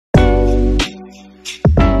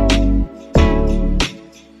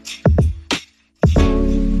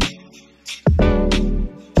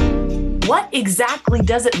What exactly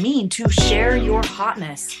does it mean to share your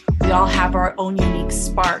hotness? We all have our own unique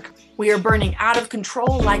spark. We are burning out of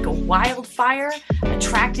control like a wildfire,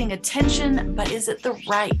 attracting attention, but is it the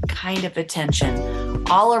right kind of attention?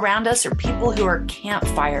 All around us are people who are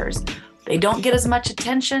campfires. They don't get as much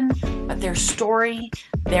attention, but their story,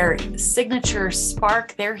 their signature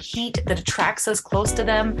spark, their heat that attracts us close to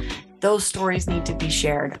them, those stories need to be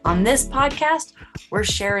shared. On this podcast, we're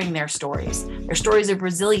sharing their stories of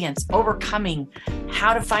resilience, overcoming,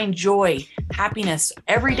 how to find joy, happiness,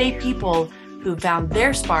 everyday people who found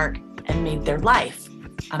their spark and made their life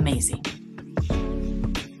amazing.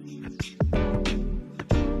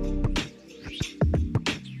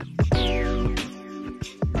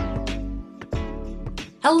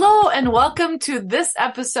 Hello and welcome to this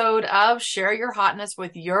episode of Share Your Hotness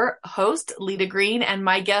with your host, Lita Green, and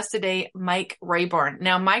my guest today, Mike Rayburn.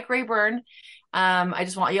 Now, Mike Rayburn, I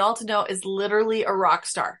just want you all to know, is literally a rock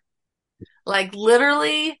star. Like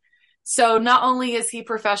literally. So not only is he a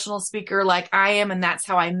professional speaker like I am, and that's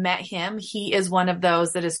how I met him, he is one of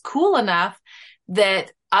those that is cool enough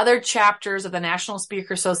that other chapters of the National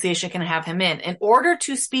Speaker Association can have him in. In order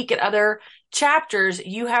to speak at other chapters,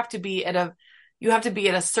 you have to be at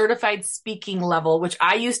a certified speaking level, which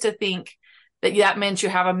I used to think that meant you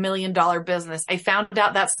have $1 million business. I found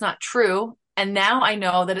out that's not true. And now I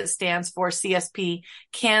know that it stands for CSP,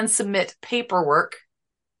 can submit paperwork,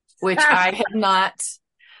 which I have not.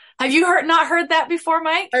 Have you not heard that before,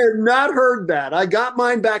 Mike? I have not heard that. I got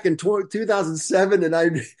mine back in 2007,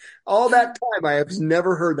 and all that time I have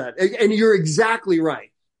never heard that. And you're exactly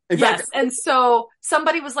right. Yes. And so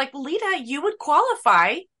somebody was like, Lita, you would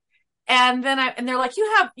qualify. And then they're like, you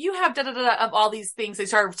have of all these things. They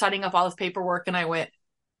started setting up all this paperwork, and I went,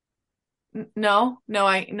 no,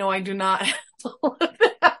 I do not.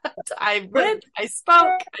 I went, I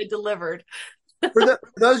spoke, I delivered. For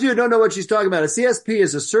those of you who don't know what she's talking about, a CSP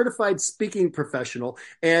is a certified speaking professional,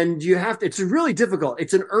 and it's really difficult.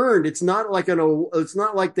 It's an earned. It's not like it's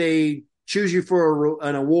not like they choose you for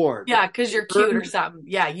an award. Yeah, because you're cute or something.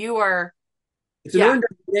 Yeah, you are. It's an earned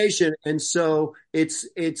designation, and so it's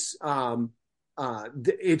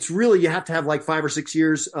really, you have to have like 5 to 6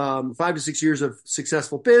 years of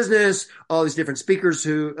successful business, all these different speakers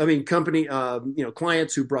company,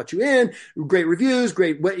 clients who brought you in, great reviews,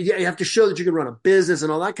 you have to show that you can run a business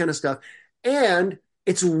and all that kind of stuff. And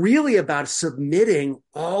it's really about submitting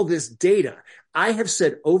all this data. I have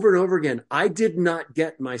said over and over again, I did not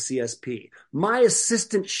get my CSP. My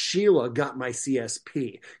assistant Sheila got my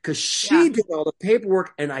CSP because she did all the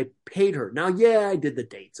paperwork and I paid her. Now, I did the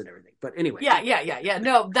dates and everything, but anyway. Yeah.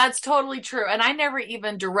 No, that's totally true. And I never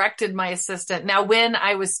even directed my assistant. Now, when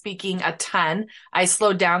I was speaking a ton, I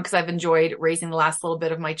slowed down because I've enjoyed raising the last little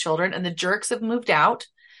bit of my children, and the jerks have moved out.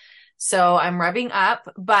 So I'm revving up,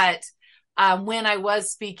 but when I was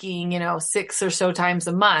speaking, 6 or so times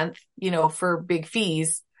a month, for big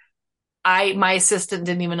fees, my assistant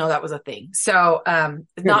didn't even know that was a thing. So,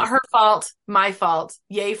 not her fault, my fault.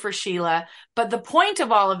 Yay for Sheila. But the point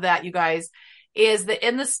of all of that, you guys, is that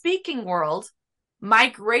in the speaking world,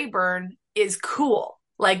 Mike Rayburn is cool.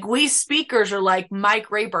 Like, we speakers are like Mike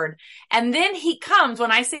Rayburn. And then he comes,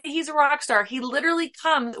 when I say he's a rock star, he literally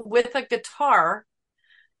comes with a guitar,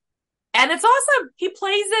 and it's awesome. He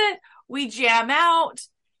plays it. We jam out,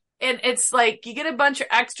 and it's like you get a bunch of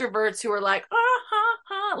extroverts who are like,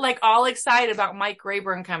 like all excited about Mike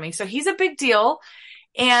Rayburn coming. So he's a big deal.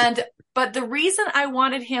 But the reason I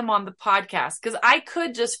wanted him on the podcast, because I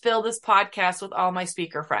could just fill this podcast with all my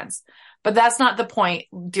speaker friends, but that's not the point,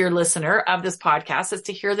 dear listener, of this podcast, is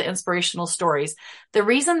to hear the inspirational stories. The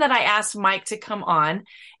reason that I asked Mike to come on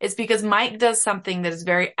is because Mike does something that is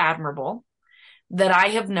very admirable that I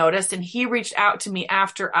have noticed. And he reached out to me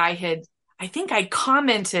after I think I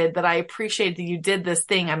commented that I appreciated that you did this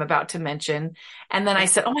thing I'm about to mention. And then I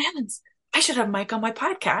said, oh my heavens, I should have Mike on my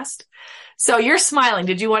podcast. So you're smiling.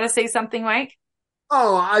 Did you want to say something, Mike?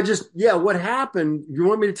 Oh, what happened? You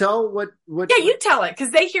want me to tell what? Yeah, you tell it,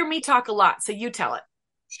 because they hear me talk a lot. So you tell it.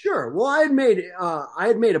 Sure. Well, I had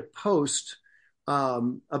made a post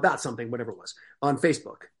about something, whatever it was, on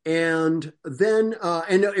Facebook. And then,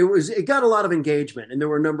 it got a lot of engagement, and there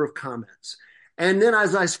were a number of comments. And then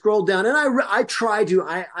as I scrolled down, and I try to,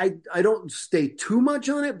 I don't stay too much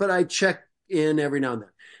on it, but I check in every now and then.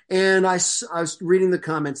 And I was reading the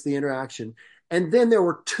comments, the interaction. And then there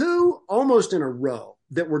were 2 almost in a row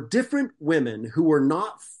that were different women who were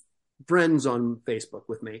not friends on Facebook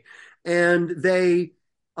with me. And they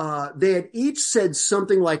had each said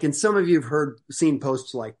something like, and some of you have seen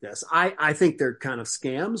posts like this. I think they're kind of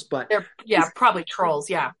scams, but they're probably trolls.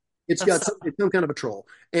 Yeah. It's That's got so some kind of a troll,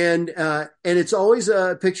 and it's always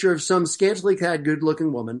a picture of some scantily clad, good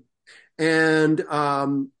looking woman, and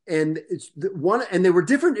it's one, and they were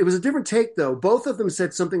different. It was a different take though. Both of them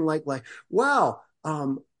said something like, "Wow,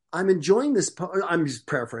 I'm enjoying this." I'm just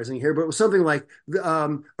paraphrasing here, but it was something like, "I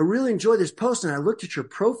really enjoy this post, and I looked at your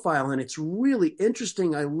profile, and it's really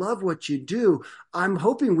interesting. I love what you do. I'm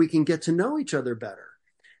hoping we can get to know each other better."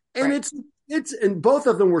 And right. and both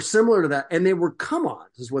of them were similar to that, and they were come-ons,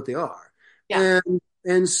 is what they are. Yeah.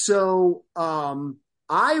 And so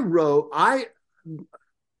I wrote,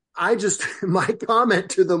 I just my comment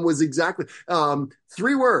to them was exactly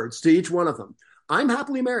 3 words to each one of them. I'm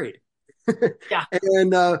happily married. Yeah.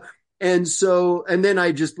 and and then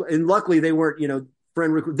I just, and luckily they weren't,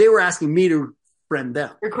 they were asking me to friend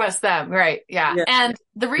them. Request them. Right. Yeah. Yeah. And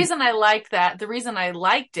the reason I liked that, the reason I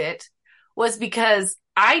liked it was because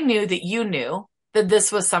I knew that you knew that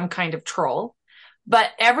this was some kind of troll, but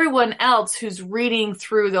everyone else who's reading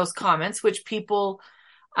through those comments, which people,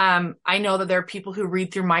 I know that there are people who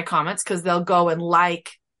read through my comments because they'll go and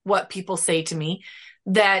like what people say to me,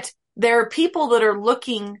 that there are people that are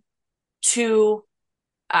looking to,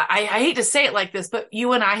 I hate to say it like this, but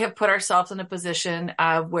you and I have put ourselves in a position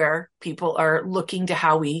of where people are looking to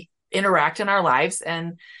how we interact in our lives.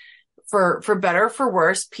 And for better or for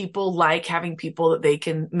worse, people like having people that they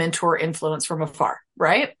can mentor, influence from afar.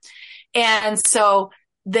 Right. And so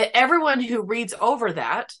that everyone who reads over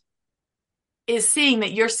that is seeing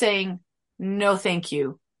that you're saying, no, thank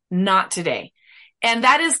you, not today. And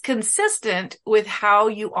that is consistent with how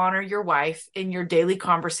you honor your wife in your daily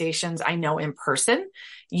conversations. I know in person,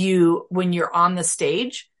 when you're on the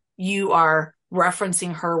stage, you are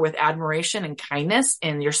referencing her with admiration and kindness.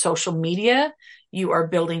 In your social media, you are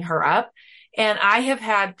building her up. And I have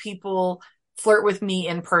had people flirt with me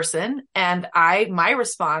in person, and my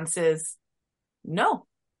response is no.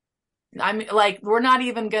 I'm like, we're not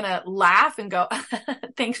even going to laugh and go,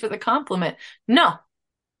 thanks for the compliment. No,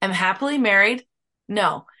 I'm happily married.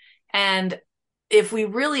 No. And if we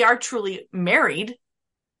really are truly married,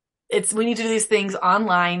 we need to do these things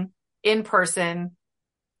online, in person.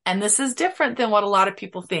 And this is different than what a lot of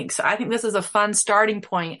people think. So I think this is a fun starting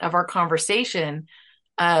point of our conversation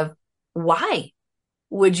of why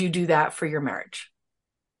would you do that for your marriage?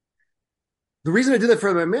 The reason I do that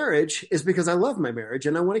for my marriage is because I love my marriage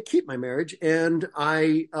and I want to keep my marriage. And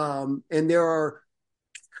there are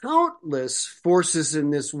countless forces in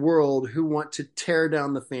this world who want to tear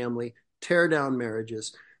down the family, tear down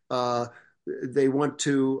marriages. They want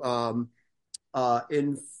to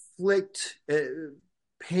inflict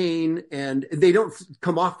pain, and they don't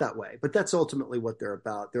come off that way, but that's ultimately what they're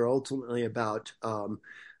about. They're ultimately about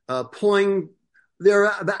pulling.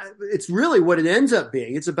 It's really what it ends up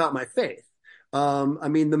being. It's about my faith. I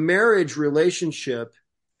mean, the marriage relationship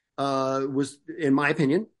was, in my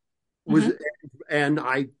opinion, was, Mm-hmm. and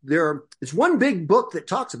it's one big book that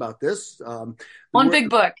talks about this. One big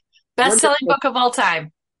book, best-selling book of all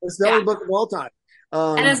time. Best-selling book of all time.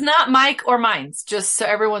 And it's not Mike or mine's, just so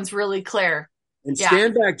everyone's really clear. And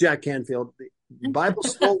stand back, Jack Canfield. The Bible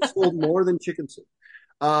sold more than chicken soup.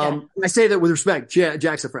 I say that with respect.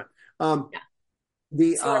 Jack's a friend.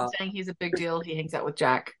 See what I'm saying? He's a big deal. He hangs out with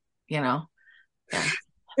Jack, Yeah.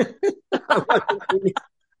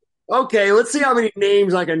 Okay, let's see how many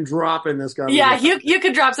names I can drop in this conversation. Yeah, you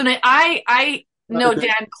could drop some names. I know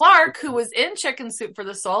Dan Clark, who was in Chicken Soup for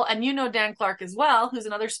the Soul, and you know Dan Clark as well, who's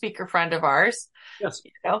another speaker friend of ours. Yes.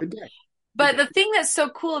 But the thing that's so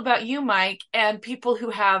cool about you, Mike, and people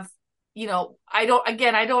who have, I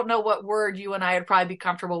don't know what word you and I would probably be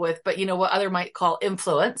comfortable with, but what other might call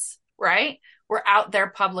influence, right? We're out there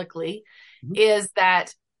publicly, is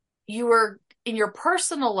that you were in your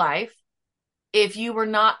personal life, if you were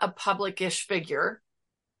not a public-ish figure,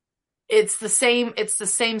 it's the same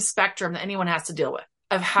spectrum that anyone has to deal with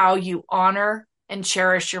of how you honor and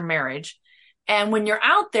cherish your marriage. And when you're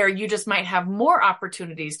out there, you just might have more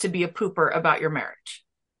opportunities to be a pooper about your marriage.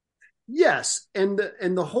 Yes, and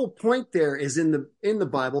the whole point there is in the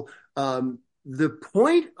Bible. The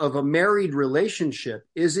point of a married relationship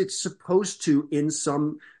is it's supposed to, in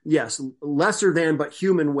some, yes, lesser than but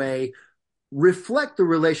human way, reflect the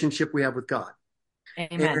relationship we have with God.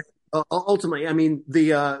 Amen. And, ultimately, I mean,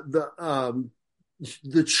 the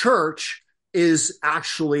church is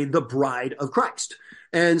actually the bride of Christ.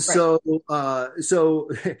 And so, for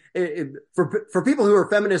people who are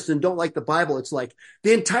feminists and don't like the Bible, it's like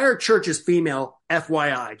the entire church is female.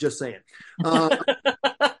 FYI, just saying. I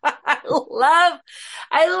love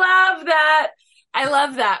that. I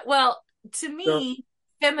love that. Well, to me,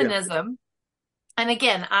 feminism, and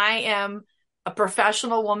again, I am a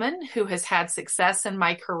professional woman who has had success in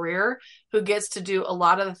my career, who gets to do a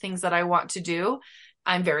lot of the things that I want to do.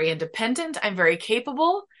 I'm very independent. I'm very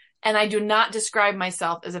capable. And I do not describe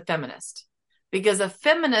myself as a feminist, because a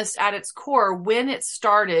feminist at its core, when it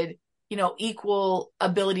started, equal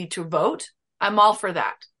ability to vote, I'm all for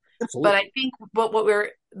that. But Absolutely. I think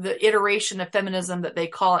the iteration of feminism that they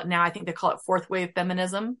call it now, I think they call it fourth wave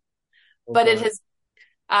feminism. Oh But it God.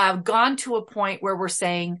 has gone to a point where we're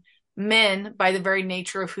saying men, by the very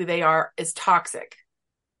nature of who they are, is toxic.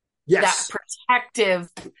 That Yes. protective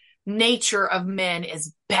nature of men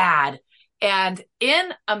is bad. And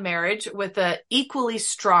in a marriage with an equally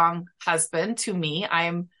strong husband, to me,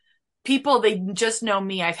 they just know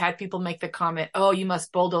me. I've had people make the comment, oh, you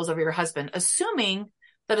must bulldoze over your husband, assuming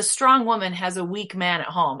that a strong woman has a weak man at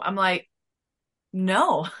home. I'm like,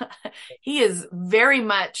 no, he is very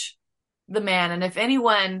much the man. And if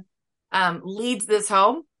anyone leads this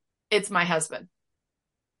home, it's my husband.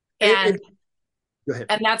 And And go ahead.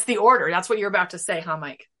 and that's the order. That's what you're about to say, huh,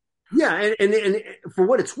 Mike? Yeah, and for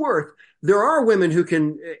what it's worth, there are women who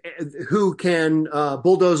can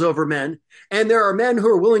bulldoze over men, and there are men who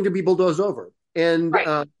are willing to be bulldozed over. Right. And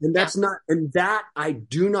Yeah. that's not, and that I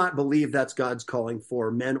do not believe that's God's calling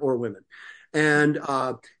for men or women. And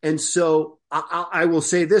so I will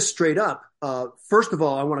say this straight up. First of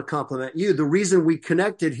all, I want to compliment you. The reason we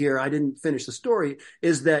connected here, I didn't finish the story,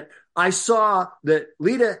 is that I saw that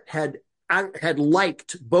Lita had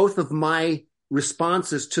liked both of my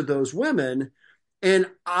responses to those women. And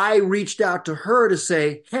I reached out to her to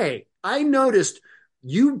say, hey, I noticed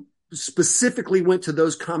you specifically went to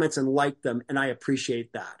those comments and liked them, and I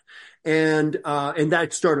appreciate that. And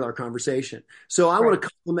that started our conversation. So I Right. want to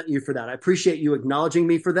compliment you for that. I appreciate you acknowledging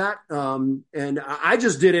me for that. And I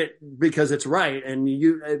just did it because it's right, and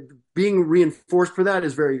you being reinforced for that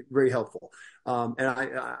is very, very helpful. And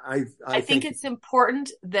I I think think it's important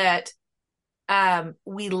that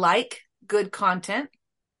we like good content,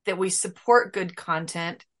 that we support good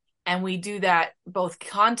content, and we do that both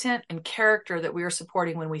content and character that we are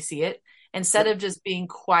supporting when we see it, instead yep, of just being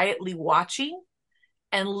quietly watching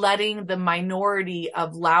and letting the minority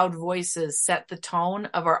of loud voices set the tone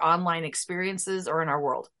of our online experiences or in our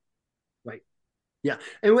world. right. Yeah.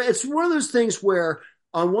 And it's one of those things where,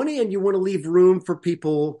 on one hand, you want to leave room for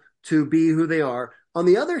people to be who they are. On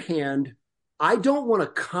the other hand, I don't want to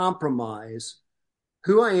compromise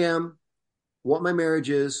who I am, what my marriage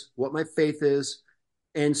is, what my faith is.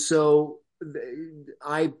 And so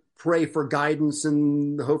I pray for guidance,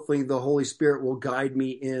 and hopefully the Holy Spirit will guide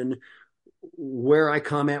me in where I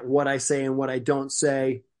comment, what I say, and what I don't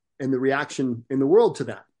say, and the reaction in the world to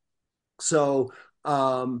that. So,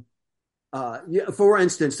 yeah, for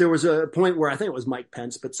instance, there was a point where I think it was Mike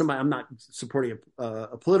Pence, but somebody, I'm not supporting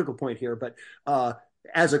a political point here, but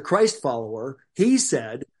as a Christ follower, he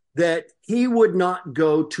said that he would not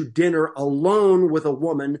go to dinner alone with a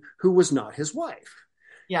woman who was not his wife.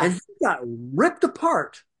 Yeah. And he got ripped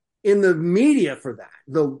apart in the media for that.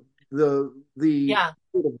 The Yeah.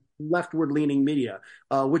 sort of leftward leaning media,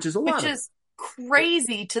 which is a lot Which of it. is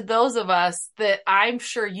crazy to those of us that I'm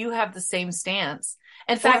sure you have the same stance.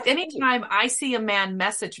 In Oh, fact, absolutely. anytime I see a man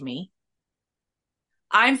message me,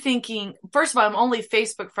 I'm thinking, first of all, I'm only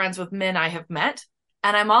Facebook friends with men I have met.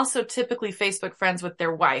 And I'm also typically Facebook friends with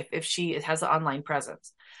their wife if she has an online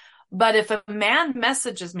presence. But if a man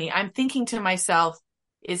messages me, I'm thinking to myself,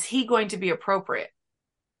 is he going to be appropriate?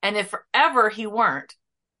 And if ever he weren't,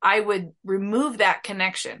 I would remove that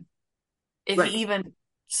connection if he Right. even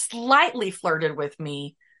slightly flirted with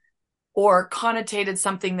me or connotated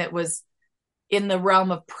something that was in the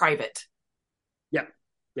realm of private. Yeah.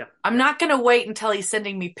 Yeah. I'm Yeah. not going to wait until he's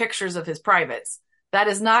sending me pictures of his privates. That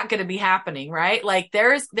is not going to be happening, right? Like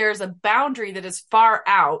there's a boundary that is far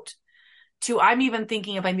out to, I'm even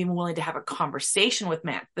thinking if I'm even willing to have a conversation with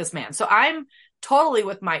this man. So I'm totally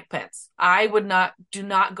with Mike Pence. I do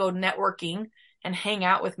not go networking and hang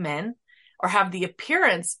out with men or have the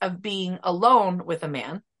appearance of being alone with a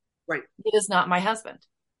man. Right. It is not my husband.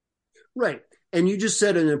 Right. And you just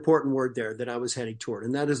said an important word there that I was heading toward,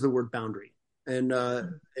 and that is the word boundary.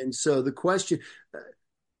 And so the question,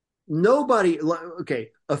 nobody, okay,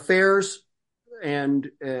 affairs and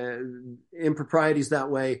improprieties that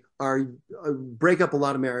way are break up a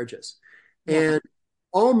lot of marriages, Yeah. and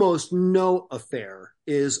almost no affair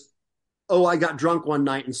is, oh, I got drunk one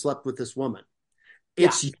night and slept with this woman. Yeah.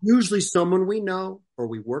 It's usually someone we know or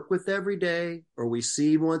we work with every day or we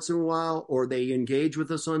see once in a while or they engage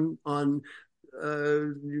with us on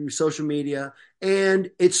social media, and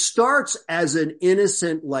it starts as an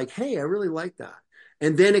innocent like, hey, I really like that,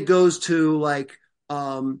 and then it goes to like,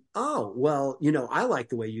 oh, well, I like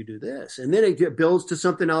the way you do this. And then builds to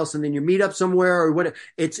something else. And then you meet up somewhere or what.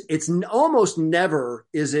 It's almost never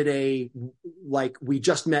is it like we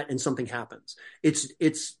just met and something happens.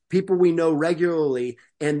 It's people we know regularly.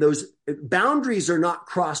 And those boundaries are not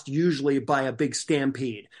crossed usually by a big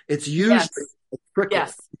stampede. It's usually Yes. a trickle,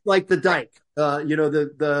 Yes. like the Right. dike.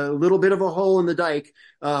 The little bit of a hole in the dike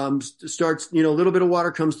starts, a little bit of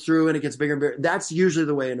water comes through and it gets bigger and bigger. That's usually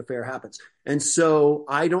the way an affair happens. And so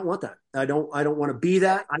I don't want that. I don't want to be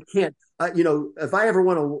that. I can't, if I ever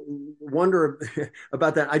want to wonder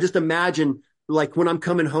about that, I just imagine like when I'm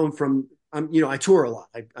coming home from, I tour a lot.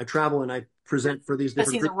 I travel and I present for these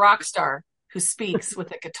Because different he's a groups. rock star who speaks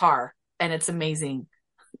with a guitar, and it's amazing.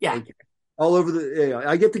 Yeah. All over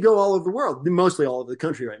I get to go all over the world, mostly all over the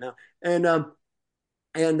country right now. And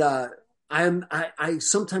I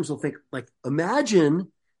sometimes will think like,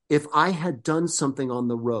 imagine if I had done something on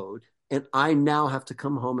the road and I now have to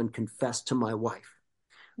come home and confess to my wife.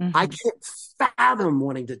 I Hmm. can't fathom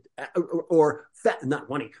wanting to, not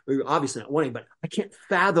wanting, obviously not wanting, but I can't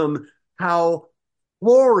fathom how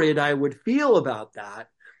horrid I would feel about that.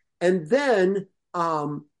 And then,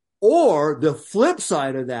 or the flip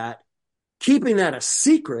side of that, keeping that a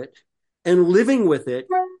secret and living with it,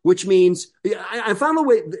 which means I found a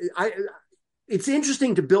way. It's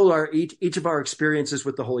interesting to build each of our experiences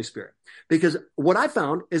with the Holy Spirit, because what I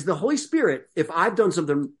found is the Holy Spirit, if I've done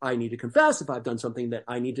something I need to confess, if I've done something that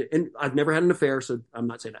I need to, and I've never had an affair, so I'm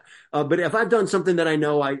not saying that, but if I've done something that I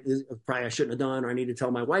know I shouldn't have done, or I need to tell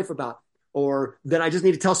my wife about, or that I just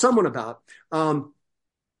need to tell someone about,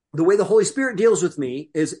 the way the Holy Spirit deals with me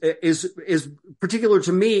is particular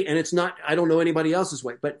to me, and it's not. I don't know anybody else's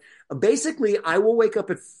way, but basically, I will wake up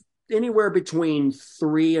at anywhere between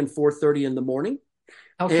 3 and 4:30 in the morning,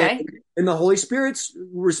 and Okay. and the Holy Spirit's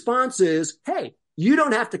response is, "Hey, you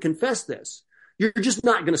don't have to confess this. You're just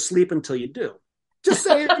not going to sleep until you do. Just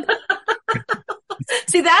say it."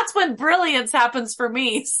 See, that's when brilliance happens for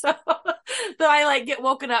me. So that I like get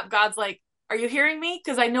woken up. God's like, "Are you hearing me?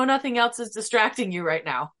 Because I know nothing else is distracting you right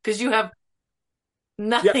now. Because you have Yeah,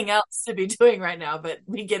 nothing else to be doing right now but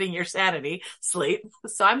be getting your sanity, sleep.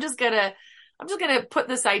 So I'm just gonna put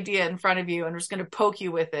this idea in front of you and I'm just gonna poke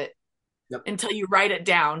you with it yep. until you write it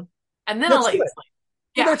down, and then I'll Let's let do you it. sleep.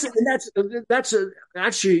 Well, Yeah.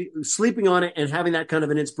 actually sleeping on it and having that kind of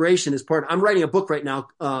an inspiration is part. I'm writing a book right now.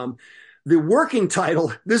 The working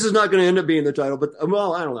title. This is not going to end up being the title, but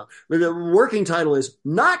well, I don't know. But the working title is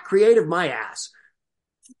 "Not Creative My Ass."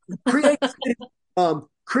 Create I actually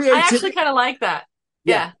creativity. kind of like that.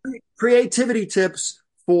 Yeah, Yeah. creativity tips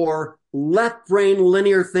for left brain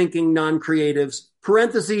linear thinking non-creatives.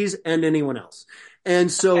 Parentheses and anyone else.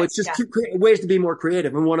 And so Okay. it's just Yeah. two ways to be more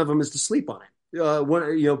creative, and one of them is to sleep on it.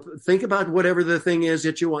 Think about whatever the thing is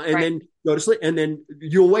that you want, and Right. then go to sleep, and then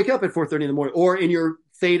you'll wake up at 4:30 in the morning, or in your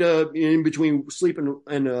theta in between sleep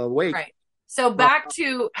and wake. Right. So Uh, back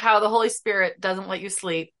to how the Holy Spirit doesn't let you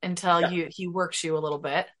sleep until yeah. he works you a little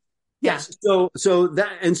bit. Yeah. Yes. So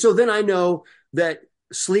then I know that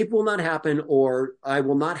sleep will not happen, or I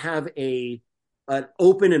will not have an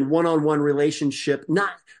open and one-on-one relationship.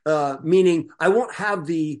 Not meaning I won't have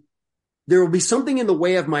there will be something in the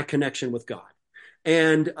way of my connection with God,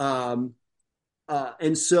 and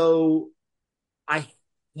so I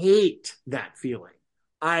hate that feeling.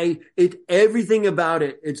 Everything about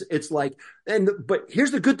it. It's like, but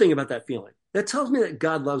here's the good thing about that feeling. That tells me that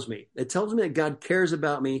God loves me. It tells me that God cares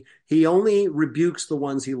about me. He only rebukes the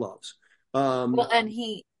ones he loves. Well, Um, and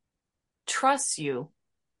he trusts you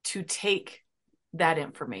to take that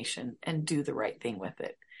information and do the right thing with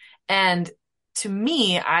it. And to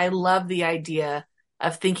me, I love the idea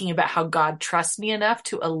of thinking about how God trusts me enough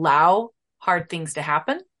to allow hard things to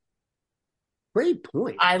happen. Great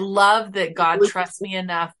point. I love that God trusts me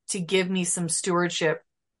enough to give me some stewardship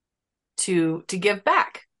to give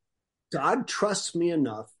back. God trusts me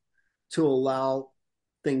enough to allow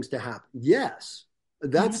things to happen. Yes,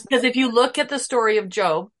 that's. Because if you look at the story of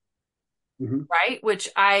Job, Mhm. right, which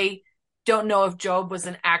I don't know if Job was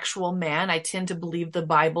an actual man. I tend to believe the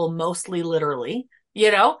Bible mostly literally,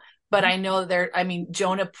 but I know I mean,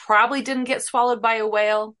 Jonah probably didn't get swallowed by a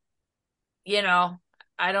whale, you know,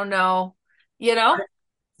 I don't know, you know?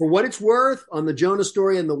 For what it's worth, on the Jonah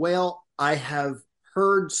story and the whale, I have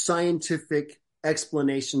heard scientific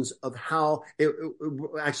explanations of how it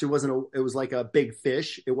actually wasn't it was like a big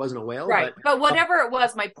fish. It wasn't a whale, Right. but But uh, whatever it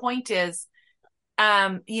was, my point is,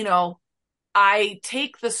 you know, I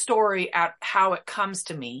take the story at how it comes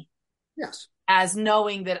to me yes. as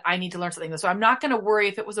knowing that I need to learn something. So I'm not going to worry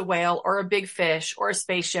if it was a whale or a big fish or a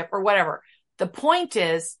spaceship or whatever. The point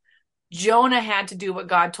is, Jonah had to do what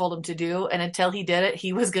God told him to do. And until he did it,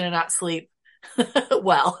 he was going to not sleep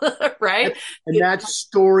well, right? And that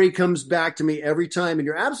story comes back to me every time. And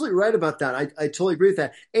you're absolutely right about that. I totally agree with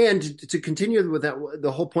that. And to continue with that,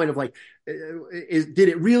 the whole point of like, did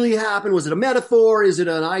it really happen? Was it a metaphor? Is it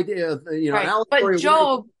an idea, an Right. But allegory?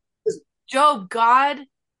 Job, God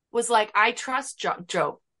was like, I trust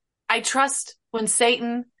Job. I trust when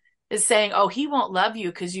Satan is saying, oh, he won't love you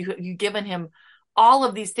because you've given him all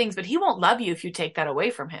of these things, but he won't love you if you take that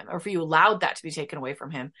away from him or if you allowed that to be taken away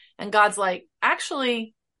from him. And God's like,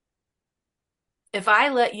 actually, if I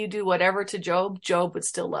let you do whatever to Job, Job would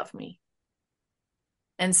still love me.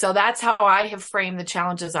 And so that's how I have framed the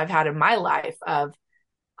challenges I've had in my life of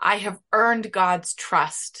I have earned God's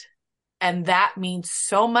trust. And that means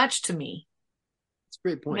so much to me. That's a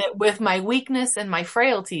great point. That with my weakness and my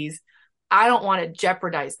frailties, I don't want to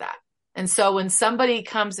jeopardize that. And so when somebody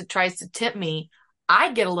comes and tries to tempt me,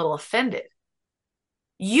 I get a little offended.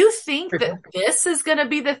 You think that this is going to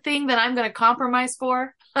be the thing that I'm going to compromise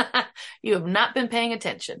for? You have not been paying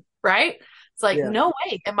attention, right? It's like, no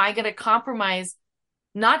way am I going to compromise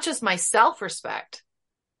not just my self-respect,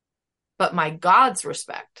 but my God's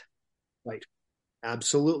respect. Right.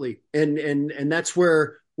 Absolutely. And that's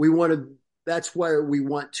where we want to, that's where we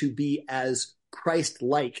want to be as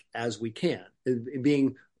Christ-like as we can,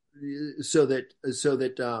 being so that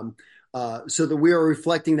we are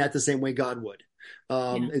reflecting that the same way God would,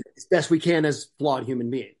 as best we can as flawed human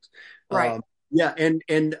beings. Right. Yeah.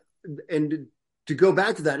 And to go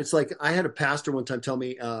back to that, it's like I had a pastor one time tell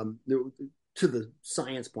me, to the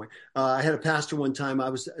science point, I had a pastor one time,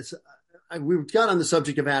 we got on the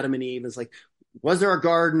subject of Adam and Eve. It's like, was there a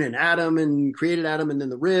garden and Adam and created Adam and then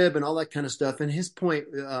the rib and all that kind of stuff. And his point,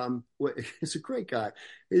 he's a great guy.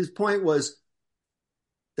 His point was,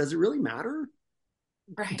 does it really matter?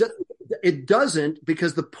 Right. It doesn't,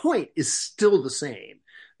 because the point is still the same.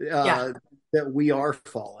 That we are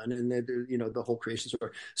fallen, and that, the whole creation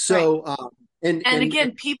story. So, right. And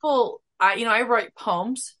again, people, I write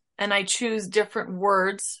poems and I choose different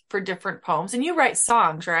words for different poems. And you write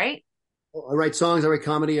songs, right? I write songs, I write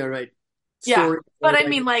comedy, I write stories. But I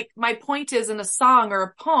mean, like, my point is, in a song or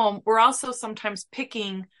a poem, we're also sometimes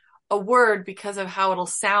picking a word because of how it'll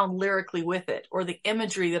sound lyrically with it, or the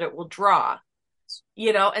imagery that it will draw,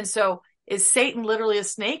 and so is Satan literally a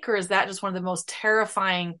snake, or is that just one of the most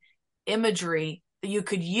terrifying imagery that you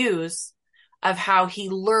could use of how he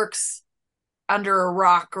lurks under a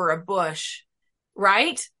rock or a bush,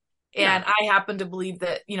 right? Yeah. And I happen to believe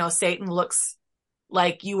that, Satan looks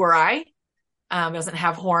like you or I, doesn't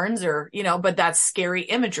have horns but that's scary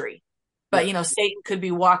imagery. But, Satan could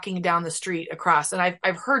be walking down the street across. And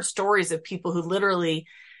I've heard stories of people who literally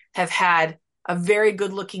have had a very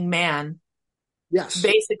good looking man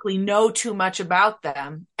basically know too much about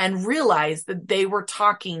them and realize that they were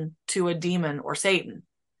talking to a demon or Satan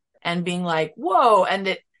and being like, whoa.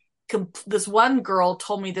 And this one girl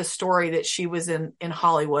told me this story that she was in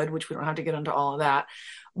Hollywood, which we don't have to get into all of that,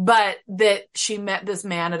 but that she met this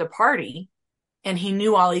man at a party and he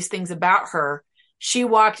knew all these things about her. She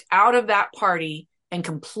walked out of that party and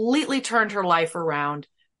completely turned her life around,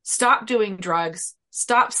 stopped doing drugs,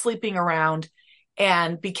 stopped sleeping around,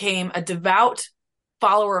 and became a devout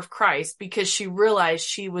follower of Christ because she realized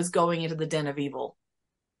she was going into the den of evil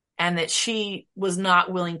and that she was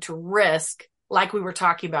not willing to risk, like we were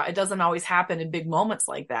talking about. It doesn't always happen in big moments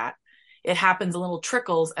like that. It happens in little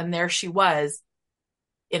trickles. And there she was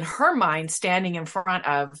in her mind standing in front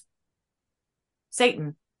of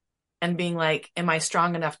Satan and being like, am I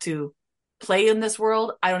strong enough to play in this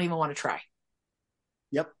world? I don't even want to try.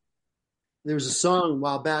 Yep. There was a song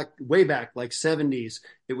way back, like 70s.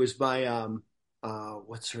 It was by,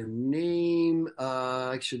 what's her name?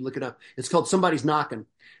 I should look it up. It's called Somebody's Knocking.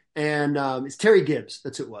 And it's Terry Gibbs.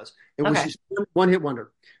 That's who it was. It was one hit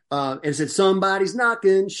wonder. And it said, somebody's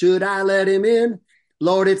knocking. Should I let him in?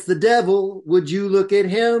 Lord, it's the devil. Would you look at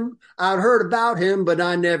him? I'd heard about him, but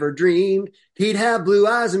I never dreamed he'd have blue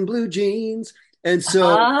eyes and blue jeans. And so,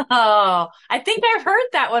 I think I've heard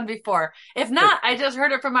that one before. If not, I just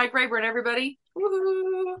heard it from Mike Rayburn. Everybody,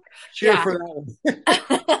 cheer for that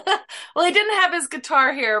one. Well, he didn't have his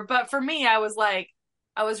guitar here, but for me, I was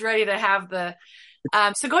ready to have the.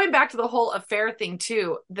 So going back to the whole affair thing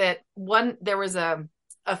too, there was a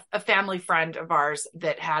family friend of ours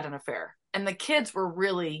that had an affair, and the kids were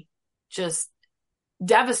really just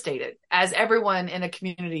devastated, as everyone in a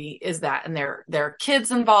community is that, and their kids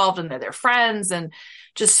involved and they're their friends and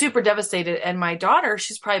just super devastated. And my daughter,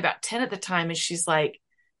 she's probably about 10 at the time, and she's like,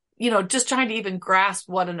 just trying to even grasp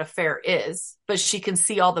what an affair is, but she can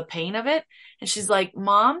see all the pain of it. And she's like,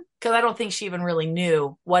 Mom, because I don't think she even really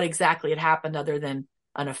knew what exactly had happened other than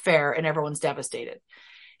an affair, and everyone's devastated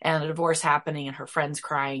and a divorce happening and her friends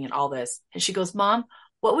crying and all this. And she goes, Mom,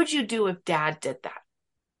 what would you do if Dad did that?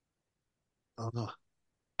 Uh,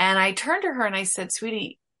 And I turned to her and I said,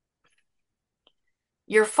 Sweetie,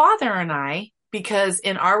 your father and I, because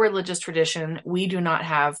in our religious tradition, we do not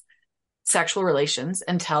have sexual relations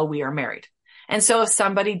until we are married. And so if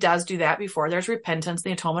somebody does do that before, there's repentance,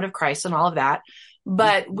 the atonement of Christ and all of that.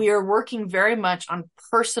 But we are working very much on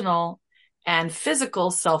personal and physical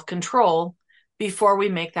self-control before we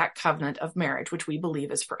make that covenant of marriage, which we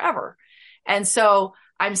believe is forever. And so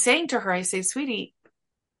I'm saying to her, I say, Sweetie,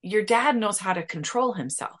 your dad knows how to control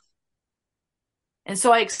himself. And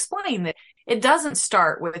so I explain that it doesn't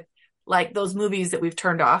start with like those movies that we've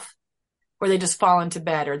turned off where they just fall into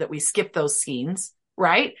bed, or that we skip those scenes,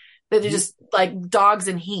 right? That they just like dogs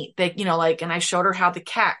in heat. They, and I showed her how the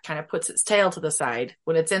cat kind of puts its tail to the side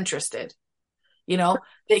when it's interested, that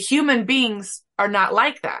human beings are not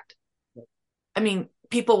like that. I mean,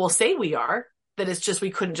 people will say we are, that it's just, we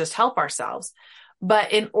couldn't just help ourselves.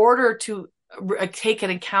 But in order to take an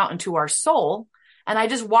account into our soul, and I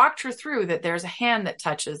just walked her through that there's a hand that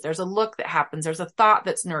touches, there's a look that happens, there's a thought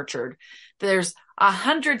that's nurtured, there's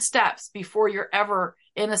 100 steps before you're ever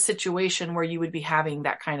in a situation where you would be having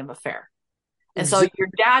that kind of affair. And so your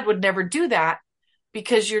dad would never do that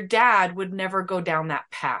because your dad would never go down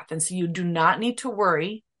that path. And so you do not need to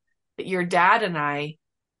worry that your dad and I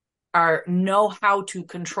know how to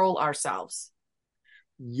control ourselves.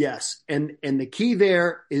 Yes. And the key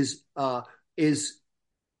there is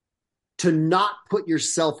to not put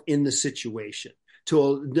yourself in the situation.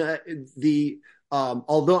 Although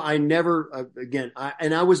I never,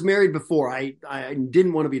 I was married before, I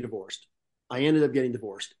didn't want to be divorced. I ended up getting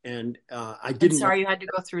divorced, and I didn't. I'm sorry you had to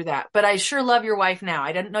go through that, but I sure love your wife now.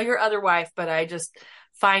 I didn't know your other wife, but I just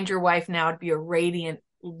find your wife now to be a radiant,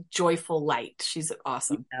 joyful light. She's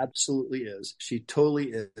awesome. She absolutely is. She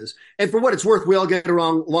totally is. And for what it's worth, we all get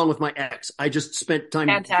along with my ex. I just spent time.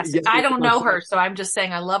 Fantastic. I don't know her, so I'm just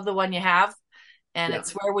saying I love the one you have, and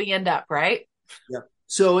it's where we end up, right? Yeah.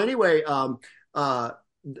 So anyway,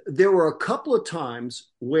 there were a couple of times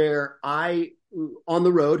where on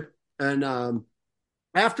the road, and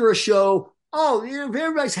after a show,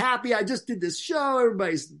 everybody's happy. I just did this show.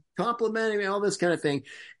 Everybody's complimenting me, all this kind of thing.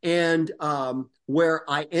 And where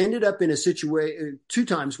I ended up in a situation, 2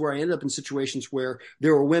 times where I ended up in situations where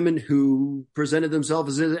there were women who presented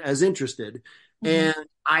themselves as interested. Mm-hmm. And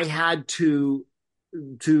I had to,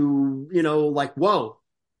 like, whoa,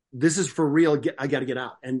 this is for real. I got to get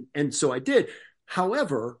out. And so I did.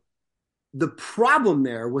 However, the problem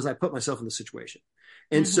there was I put myself in the situation.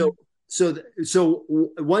 And so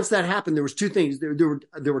once that happened, there was 2 things.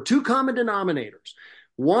 There were 2 common denominators.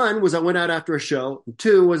 One was I went out after a show. And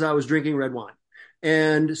 2 was I was drinking red wine.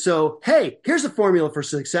 And so, hey, here's the formula for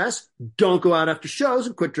success. Don't go out after shows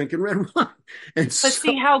and quit drinking red wine. But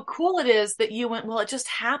see how cool it is that you went, well, it just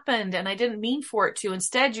happened and I didn't mean for it to.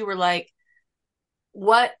 Instead, you were like,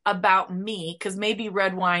 what about me? Because maybe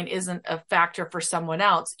red wine isn't a factor for someone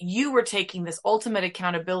else. You were taking this ultimate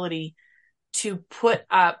accountability to put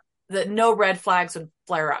up that no red flags would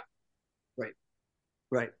flare up. Right.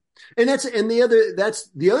 And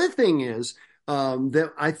the other thing is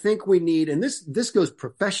that I think we need, and this goes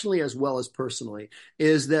professionally as well as personally,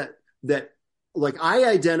 is that like I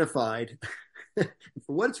identified, for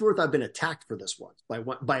what it's worth, I've been attacked for this once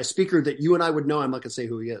by a speaker that you and I would know. I'm not going to say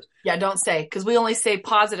who he is. Yeah, don't say, because we only say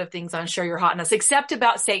positive things on Share Your Hotness, except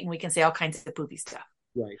about Satan. We can say all kinds of poopy stuff.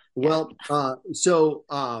 Right. Yeah. Well,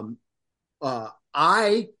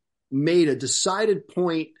 I made a decided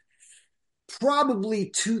point probably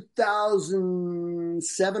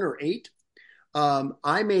 2007 or 8.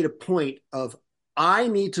 I made a point of I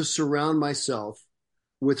need to surround myself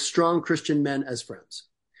with strong Christian men as friends.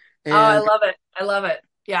 And I love it. I love it.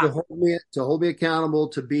 Yeah. To hold me accountable,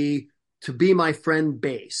 to be my friend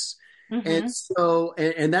base. Mm-hmm. And so,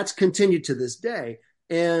 and that's continued to this day.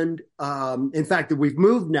 And in fact, we've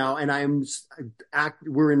moved now, and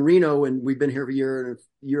we're in Reno, and we've been here for a year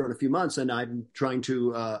and a few months, and I'm trying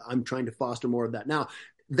to foster more of that now.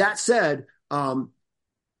 That said,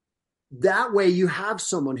 that way you have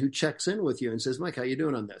someone who checks in with you and says, Mike, how you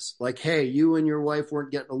doing on this? Like, hey, you and your wife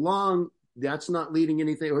weren't getting along. That's not leading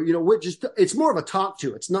anything. Or, it's more of a talk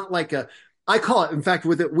to. It's not like I call it, in fact,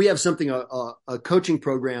 with it, we have something, a coaching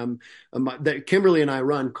program that Kimberly and I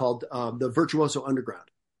run called the Virtuoso Underground.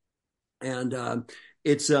 And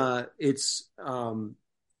it's about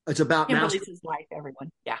Kimberly's his wife,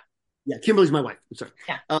 everyone. Yeah. Yeah, Kimberly's my wife. I'm sorry.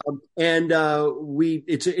 Yeah. And we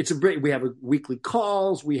have a weekly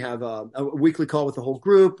calls. We have a weekly call with the whole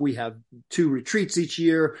group. We have 2 retreats each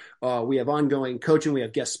year. We have ongoing coaching. We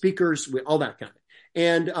have guest speakers. All that kind of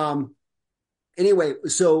thing. And anyway,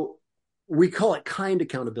 so we call it kind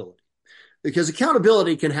accountability because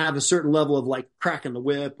accountability can have a certain level of like cracking the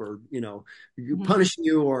whip or, Mm-hmm. punishing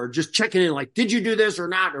you or just checking in like, did you do this or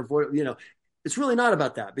not? Or, it's really not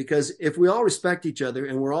about that because if we all respect each other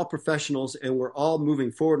and we're all professionals and we're all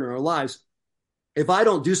moving forward in our lives, if I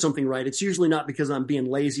don't do something right, it's usually not because I'm being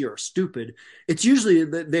lazy or stupid. It's usually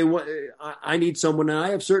that I need someone, and I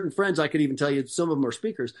have certain friends. I could even tell you some of them are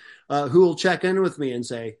speakers who will check in with me and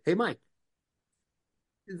say, "Hey, Mike,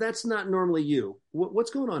 that's not normally you.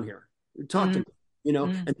 What's going on here? Talk to me."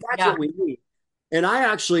 And that's Yeah. what we need. And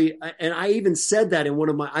I even said that in one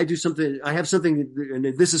of I have something, and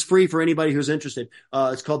this is free for anybody who's interested.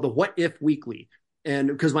 It's called the What If Weekly. And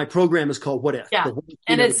because my program is called What If. Yeah. The,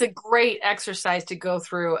 And it's a great exercise to go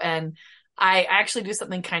through. And I actually do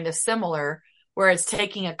something kind of similar where it's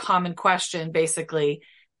taking a common question basically,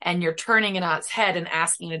 and you're turning it on its head and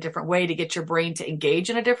asking in a different way to get your brain to engage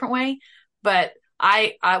in a different way. But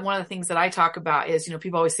one of the things that I talk about is,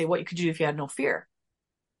 people always say, what could you do if you had no fear?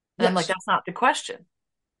 And I'm like, yes. that's not the question.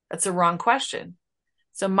 That's the wrong question.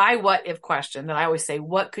 So my what if question that I always say,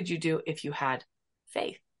 what could you do if you had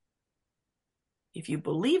faith? If you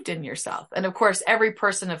believed in yourself. And of course, every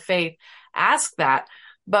person of faith asks that,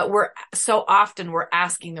 but we're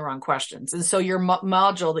asking the wrong questions. And so your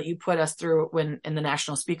module that you put us through when in the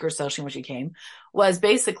National Speaker Association, which you came, was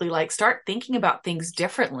basically like start thinking about things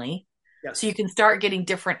differently so you Yes. can start getting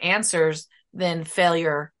different answers than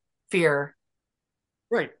failure, fear.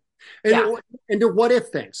 Right. Yeah. And the what if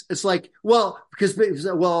things. It's like, well,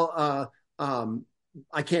 I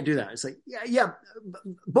can't do that. It's like, yeah,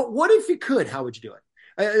 but what if you could? How would you do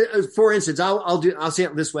it? For instance, I'll say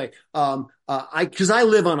it this way. Because I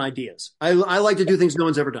live on ideas. I like to do things no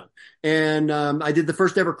one's ever done. And I did the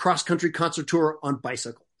first ever cross country concert tour on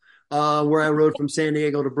bicycle. Where I rode from San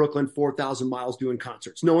Diego to Brooklyn, 4,000 miles doing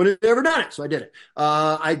concerts. No one had ever done it, so I did it.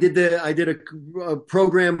 I did a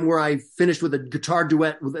program where I finished with a guitar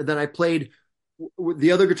duet that I played.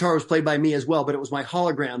 The other guitar was played by me as well, but it was my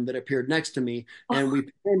hologram that appeared next to me, and we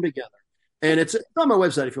performed together. And it's on my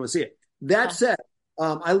website if you want to see it. That said,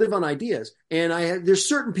 I live on ideas, and there's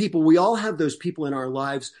certain people. We all have those people in our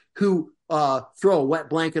lives who throw a wet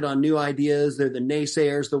blanket on new ideas. They're the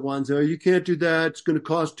naysayers, the ones, oh, you can't do that. It's going to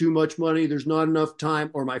cost too much money. There's not enough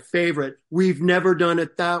time. Or my favorite, we've never done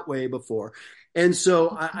it that way before. And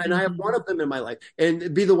so, I have one of them in my life,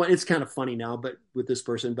 and be the one. It's kind of funny now, but with this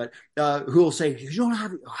person, but who will say, "You don't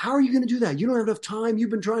have. How are you going to do that? You don't have enough time.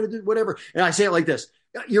 You've been trying to do whatever." And I say it like this: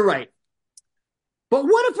 "You're right, but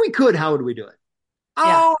what if we could? How would we do it?"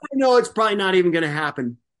 Yeah. Oh, I know it's probably not even going to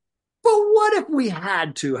happen. But what if we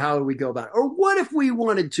had to? How would we go about it? Or what if we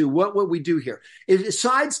wanted to? What would we do here? It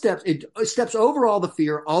steps over all the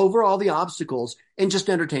fear, over all the obstacles, and just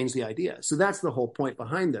entertains the idea. So that's the whole point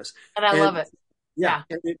behind this. And I And love it. yeah,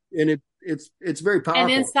 Yeah. it's very And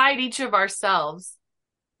powerful. inside each of ourselves,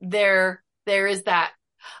 there is that,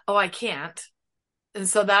 oh, I can't. And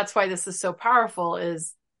so that's why this is so powerful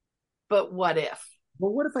is, but what if?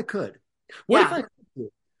 Well, what if I could? What if Yeah. I could?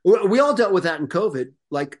 We all dealt with that in COVID.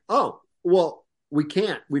 Like, oh, well, we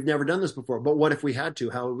can't. We've never done this before. But what if we had to?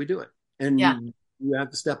 How would we do it? And Yeah. you have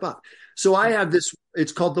to step up. So I have this.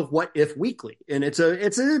 It's called the What If Weekly, and it's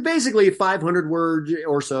basically a 500 word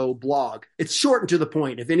or so blog. It's short and to the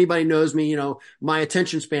point. If anybody knows me, my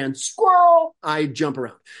attention span, squirrel, I jump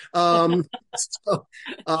around. So,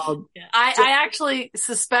 Yeah. so I actually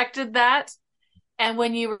suspected that. And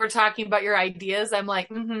when you were talking about your ideas, I'm like,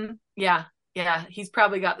 yeah, yeah, he's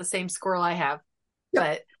probably got the same squirrel I have, yeah,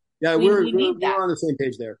 but yeah, we need that. we're on the same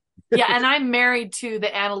page there. Yeah. And I'm married to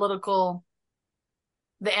the analytical,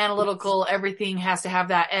 everything has to have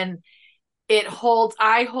that. And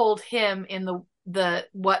I hold him in the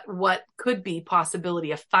what could be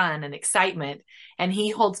possibility of fun and excitement. And he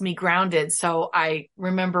holds me grounded. So I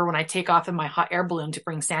remember when I take off in my hot air balloon to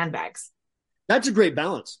bring sandbags. That's a great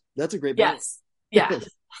balance. That's a great balance. Yes. Yeah.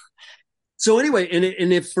 So anyway,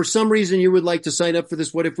 and if for some reason you would like to sign up for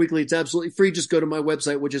this What If Weekly, it's absolutely free. Just go to my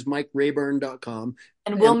website, which is MikeRayburn.com.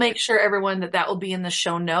 And we'll And make sure everyone that will be in the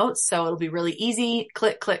show notes. So it'll be really easy.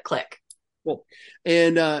 Click, click, click. cool.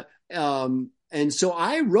 And so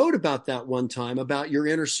I wrote about that one time about your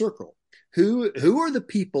inner circle. Who are the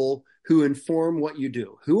people who inform what you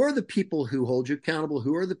do? Who are the people who hold you accountable?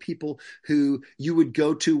 Who are the people who you would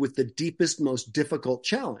go to with the deepest, most difficult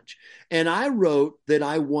challenge? And I wrote that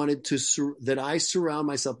I wanted to that I surround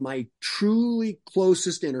myself. My truly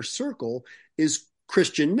closest inner circle is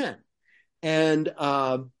Christian men, and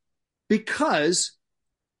because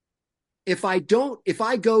if I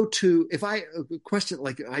question,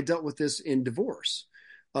 like I dealt with this in divorce,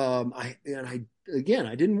 I again,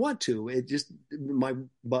 I didn't want to. It just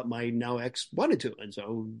but my now ex wanted to, and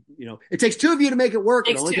so it takes two of you to make it work.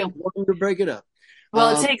 It Takes only takes two. one to break it up. Well,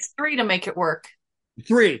 it Um, takes three to make it work.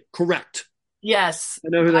 Three, correct. Yes. I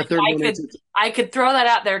know who that third I one could is. I could throw that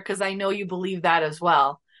out there because I know you believe that as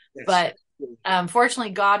well. Yes. But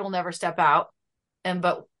fortunately, God will never step out,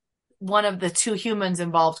 but one of the two humans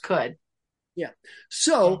involved could. Yeah. Yeah.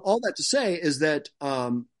 So all that to say is that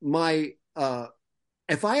my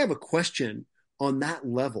if I have a question on that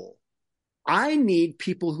level, I need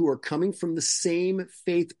people who are coming from the same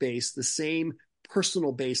faith base, the same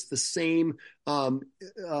personal base, the same um,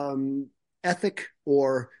 um, ethic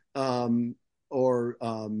or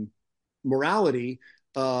morality,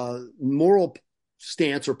 moral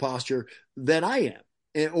stance or posture that I am.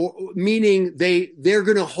 Meaning they're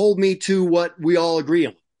going to hold me to what we all agree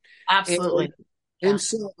on. And, Absolutely. Yeah. and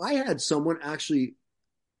so I had someone actually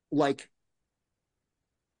like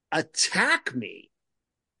attack me.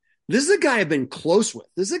 This is a guy I've been close with.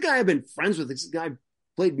 This is a guy I've been friends with. This is a guy I've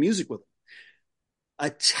played music with.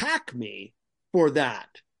 Attack me for that,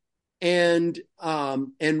 and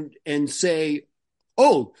say,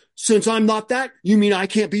 "Oh, since I'm not that, you mean I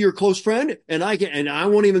can't be your close friend?" And I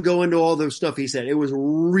won't even go into all the stuff he said. It was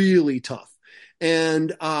really tough,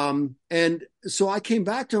 and so I came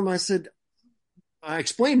back to him. I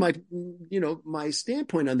explained my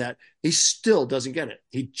standpoint on that. He still doesn't get it.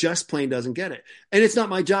 He just plain doesn't get it. And it's not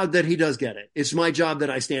my job that he does get it. It's my job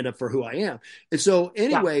that I stand up for who I am. And so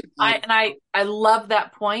Yeah. anyway, I love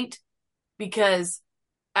that point because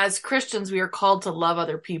as Christians, we are called to love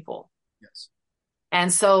other people. yes,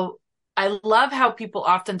 And so I love how people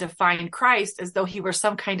often define Christ as though he were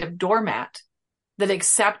some kind of doormat that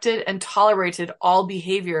accepted and tolerated all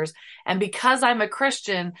behaviors. And because I'm a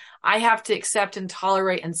Christian, I have to accept and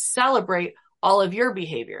tolerate and celebrate all of your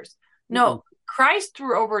behaviors. mm-mm. No, Christ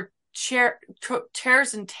threw over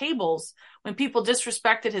chairs and tables when people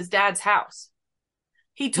disrespected his dad's house.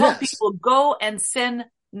 He told Yes, people, go and sin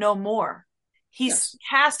no more. He yes,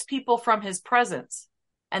 cast people from his presence,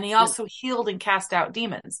 and he yeah, also healed and cast out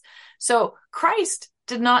demons. So Christ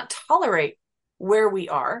did not tolerate where we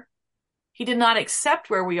are. He did not accept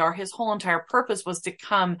where we are. His whole entire purpose was to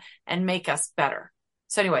come and make us better.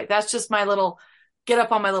 So anyway, that's just my little get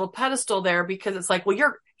up on my little pedestal there, because it's like, well,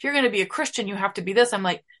 if you're going to be a Christian, you have to be this. I'm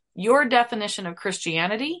like, your definition of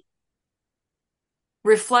Christianity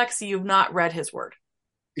reflects you've not read his word.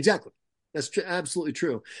 exactly. That's absolutely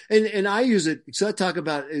true. And I use it. So I talk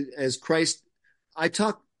about it as Christ. I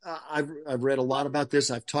talk. I've read a lot about this.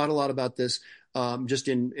 I've taught a lot about this. Just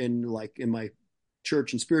in my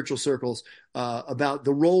church and spiritual circles, about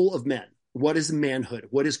the role of men. What is manhood?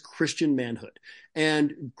 What is Christian manhood?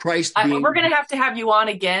 And Christ being. We're going to have you on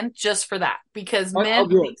again just for that, because men I'll are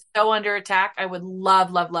do being it. so under attack. I would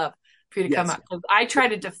love, love, love for you to come Yes. up, because I try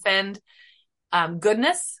to defend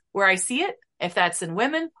goodness where I see it, if that's in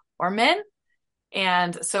women or men.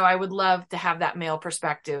 And so I would love to have that male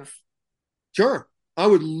perspective. Sure. I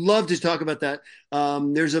would love to talk about that.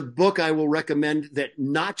 There's a book I will recommend that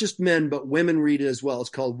not just men, but women read it as well.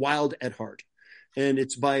 It's called Wild at Heart. And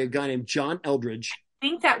it's by a guy named John Eldridge. I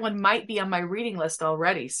think that one might be on my reading list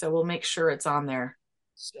already, so we'll make sure it's on there.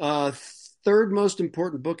 Uh, Third most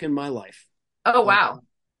important book in my life. Oh, Uh, wow.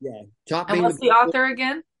 yeah. Top And being what's the author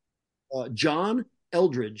again? John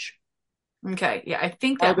Eldridge. Okay. Yeah, I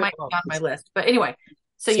think that Wild at might Heart. be on my list. But anyway,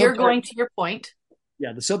 so you're Subtitle, going to your point.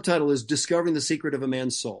 yeah, the subtitle is Discovering the Secret of a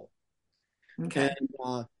Man's Soul. And Okay.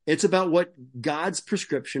 it's about what God's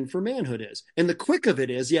prescription for manhood is. And the quick of it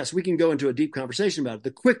is, yes, we can go into a deep conversation about it.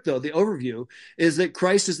 The quick, though, the overview is that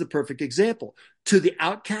Christ is the perfect example to the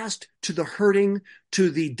outcast, to the hurting,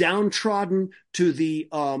 to the downtrodden, to the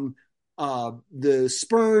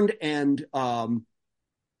spurned and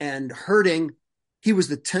hurting. He was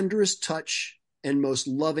the tenderest touch and most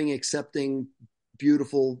loving, accepting,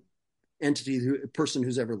 beautiful person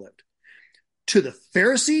who's ever lived. To the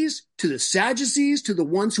Pharisees, to the Sadducees, to the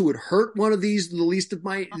ones who would hurt one of these, the least of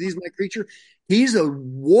my creature. He's a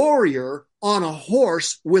warrior on a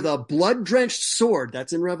horse with a blood-drenched sword.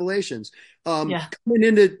 That's in Revelations. Yeah. Coming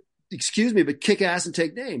into, excuse me, but kick ass and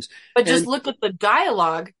take names. But just And look at the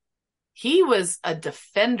dialogue. He was a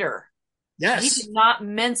defender. He Yes. did not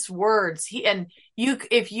mince words.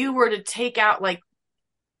 If you were to take out like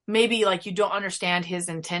maybe like you don't understand his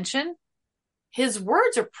intention, his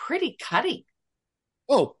words are pretty cutting.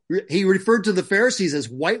 Oh, he referred to the Pharisees as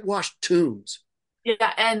whitewashed tombs.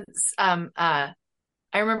 Yeah, and I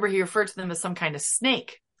remember he referred to them as some kind of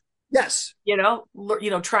snake, Yes.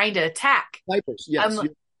 trying to attack. Vipers. Yes. Um,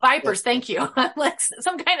 Vipers, thank you. Like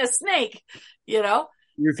some kind of snake, you know?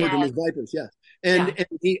 You referred to them as And vipers. Yes. yeah. And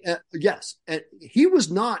he, yes. And he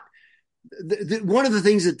was not, one of the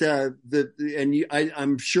things that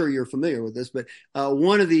I'm sure you're familiar with this, but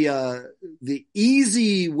one of the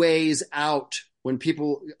easy ways out when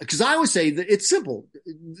people, because I always say that it's simple.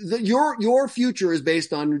 Your future is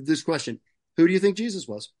based on this question: who do you think Jesus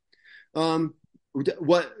was? Um,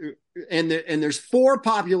 what? And there's four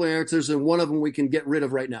popular answers, and one of them we can get rid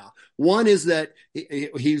of right now. One is that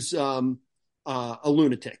he's a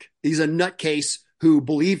lunatic. He's a nutcase who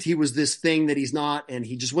believed he was this thing that he's not, and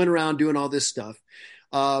he just went around doing all this stuff.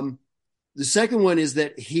 The second one is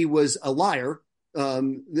that he was a liar.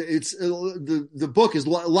 It's the book is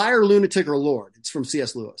Liar, Lunatic, or Lord. It's from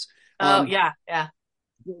C.S. Lewis. Oh, yeah, yeah.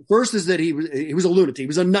 First is that he was a lunatic. He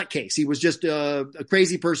was a nutcase. He was just a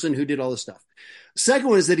crazy person who did all this stuff. Second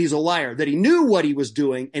one is that he's a liar, that he knew what he was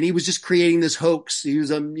doing and he was just creating this hoax. He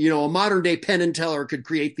was a modern day Penn and Teller, could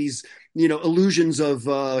create these, illusions of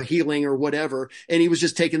healing or whatever. And he was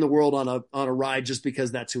just taking the world on a ride just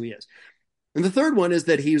because that's who he is. And the third one is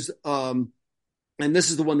that he's, and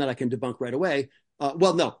this is the one that I can debunk right away.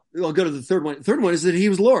 Well, no, I'll go to the third one. The third one is that he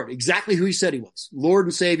was Lord, exactly who he said he was. Lord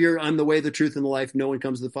and Savior. I'm the way, the truth, and the life. No one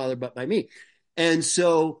comes to the Father but by me. And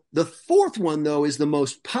so the fourth one, though, is the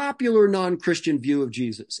most popular non-Christian view of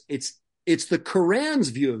Jesus. It's the Quran's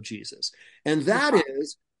view of Jesus. And that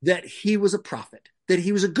is that he was a prophet, that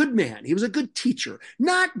he was a good man. He was a good teacher,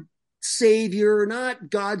 not Savior, not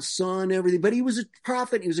God's son, everything, but he was a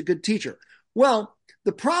prophet. He was a good teacher. Well,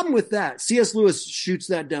 the problem with that, C.S. Lewis shoots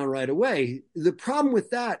that down right away. The problem with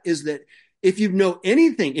that is that if you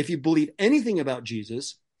believe anything about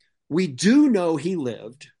Jesus, we do know he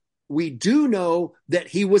lived. We do know that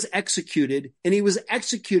he was executed, and he was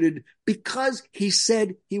executed because he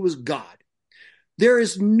said he was God. There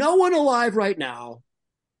is no one alive right now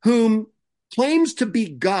whom claims to be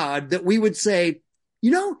God that we would say,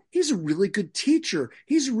 he's a really good teacher.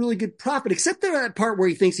 He's a really good prophet, except for that part where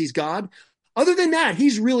he thinks he's God. Other than that,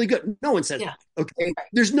 he's really good. No one says that. Okay.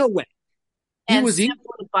 There's no way. Simply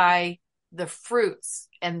by the fruits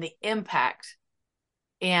and the impact.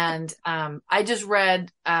 And I just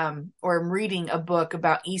read or I'm reading a book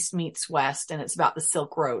about East meets West, and it's about the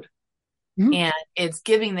Silk Road. Mm-hmm. And it's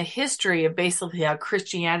giving the history of basically how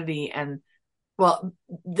Christianity and, well,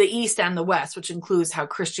 the East and the West, which includes how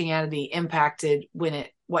Christianity impacted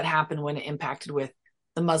what happened when it impacted with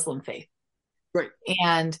the Muslim faith. Right.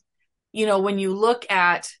 And when you look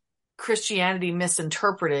at Christianity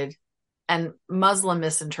misinterpreted and Muslim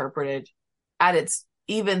misinterpreted at its,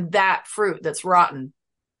 even that fruit that's rotten,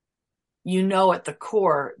 at the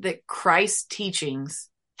core that Christ's teachings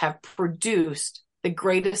have produced the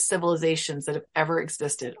greatest civilizations that have ever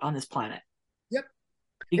existed on this planet. Yep.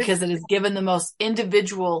 Because it has given the most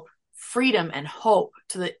individual freedom and hope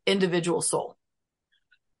to the individual soul.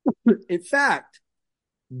 In fact,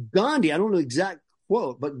 Gandhi, I don't know the exact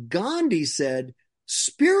quote, but Gandhi said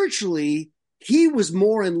spiritually, he was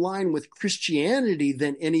more in line with Christianity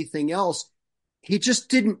than anything else. He just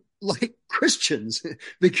didn't like Christians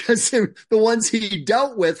because the ones he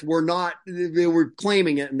dealt with were not, they were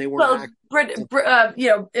claiming it and they weren't.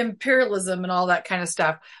 Imperialism and all that kind of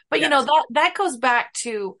stuff. But, yes. That goes back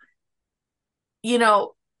to,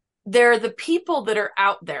 there are the people that are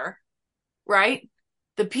out there, right?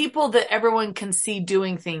 The people that everyone can see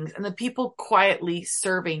doing things, and the people quietly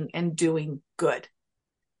serving and doing good.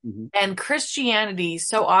 Mm-hmm. And Christianity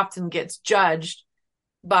so often gets judged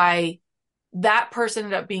by that person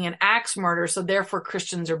ended up being an axe murderer, so therefore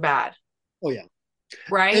Christians are bad. Oh, yeah.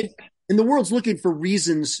 Right? And the world's looking for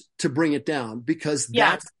reasons to bring it down because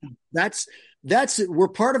that's we're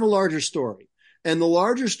part of a larger story. And the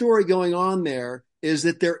larger story going on there is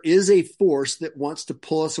that there is a force that wants to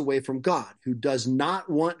pull us away from God, who does not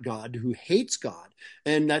want God, who hates God.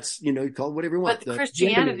 And that's, you call it whatever you want. But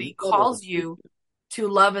Christianity calls you to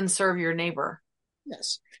love and serve your neighbor.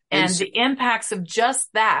 Yes. And the impacts of just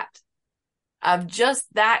that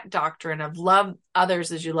doctrine of love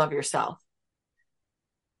others as you love yourself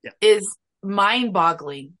is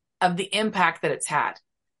mind-boggling of the impact that it's had.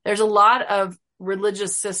 There's a lot of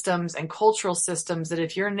religious systems and cultural systems that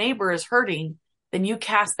if your neighbor is hurting, then you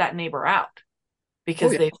cast that neighbor out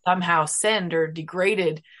because they've somehow sinned or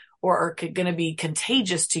degraded or are going to be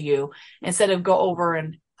contagious to you instead of go over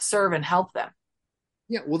and serve and help them.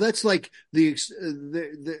 Yeah, well, that's like the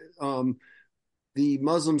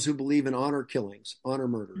Muslims who believe in honor killings, honor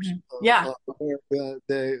murders. Mm-hmm. Yeah.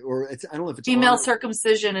 Or it's, I don't know if it's Female honor.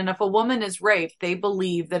 circumcision. And if a woman is raped, they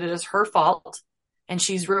believe that it is her fault and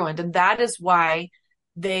she's ruined. And that is why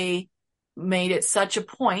they made it such a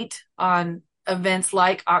point on events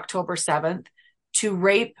like October 7th to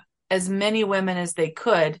rape as many women as they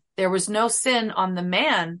could. There was no sin on the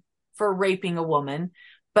man for raping a woman,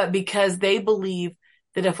 but because they believe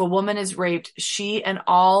that if a woman is raped, she and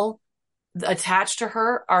all attached to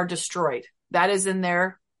her are destroyed. That is in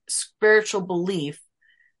their spiritual belief,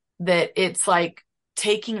 that it's like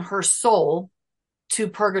taking her soul to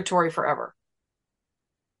purgatory forever.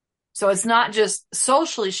 So it's not just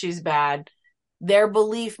socially she's bad. Their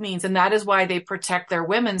belief means, and that is why they protect their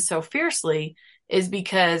women so fiercely, is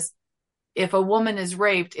because if a woman is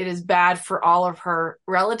raped, it is bad for all of her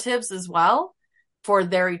relatives as well, for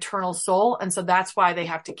their eternal soul. And so that's why they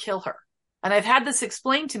have to kill her. And I've had this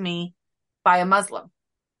explained to me by a Muslim.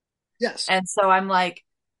 Yes. And so I'm like,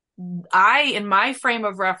 in my frame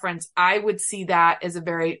of reference, I would see that as a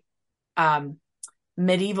very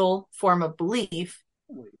medieval form of belief,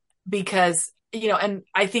 because, and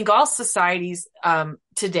I think all societies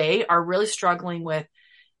today are really struggling with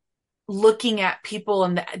looking at people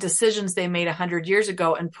and the decisions they made 100 years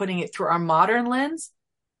ago and putting it through our modern lens,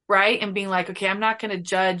 right? And being like, okay, I'm not going to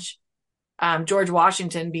judge George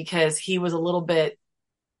Washington because he was a little bit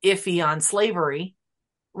iffy on slavery,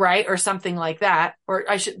 right? Or something like that. Or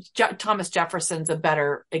Thomas Jefferson's a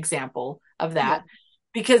better example of that. Yeah.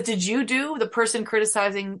 Because did you do, the person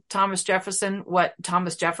criticizing Thomas Jefferson, what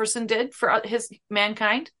Thomas Jefferson did for his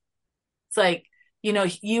mankind? It's like,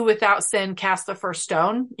 you without sin cast the first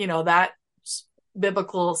stone, that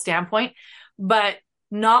biblical standpoint. But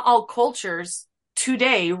not all cultures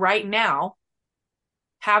today, right now,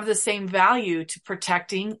 have the same value to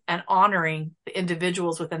protecting and honoring the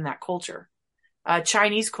individuals within that culture.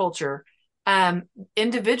 Chinese culture,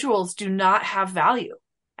 individuals do not have value.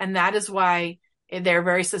 And that is why they're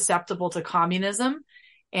very susceptible to communism,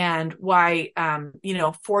 and why,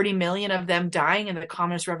 40 million of them dying in the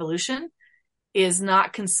communist revolution is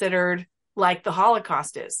not considered like the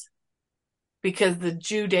Holocaust is. Because the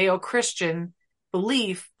Judeo-Christian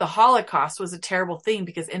belief, the Holocaust was a terrible thing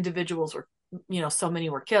because individuals were, so many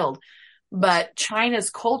were killed. But China's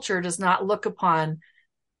culture does not look upon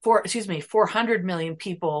 400 million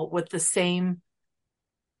people with the same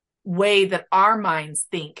way that our minds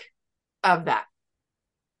think of that,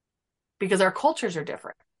 because our cultures are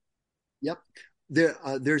different. Yep.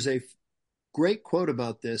 There's a great quote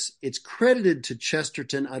about this. It's credited to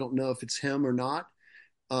Chesterton. I don't know if it's him or not.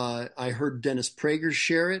 I heard Dennis Prager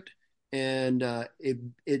share it, and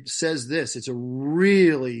it says this.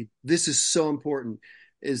 This is so important,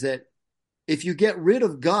 is that if you get rid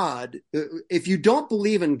of God, if you don't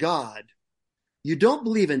believe in God, you don't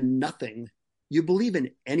believe in nothing. You believe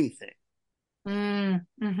in anything.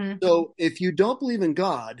 Mm-hmm. So if you don't believe in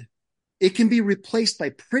God, it can be replaced by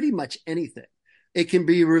pretty much anything. It can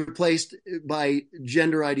be replaced by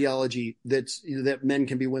gender ideology that men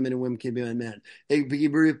can be women and women can be men. It can be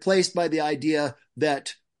replaced by the idea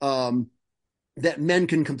that that men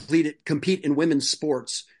can compete in women's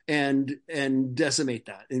sports and decimate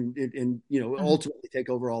that and ultimately take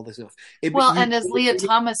over all this stuff. And as Leah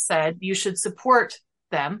Thomas said, you should support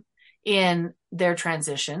them in their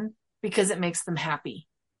transition because it makes them happy.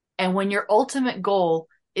 And when your ultimate goal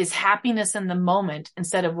is happiness in the moment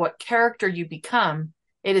instead of what character you become,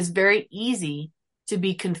 it is very easy to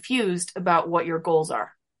be confused about what your goals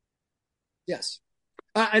are. Yes.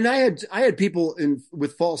 And I had people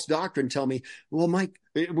with false doctrine tell me, well, Mike,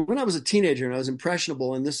 when I was a teenager and I was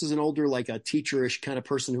impressionable, and this is an older, like a teacherish kind of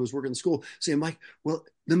person who was working in school, saying, Mike, well,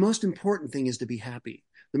 the most important thing is to be happy.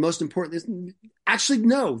 The most important is actually,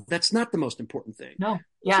 no, that's not the most important thing. No.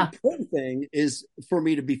 Yeah. The important thing is for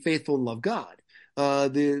me to be faithful and love God.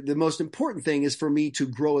 The most important thing is for me to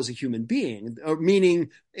grow as a human being,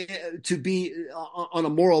 meaning to be on a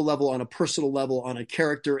moral level, on a personal level, on a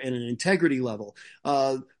character and an integrity level.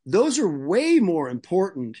 Those are way more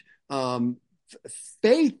important.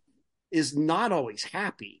 Faith is not always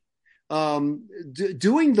happy.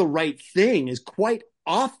 Doing the right thing is quite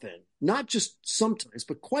often, not just sometimes,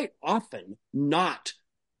 but quite often not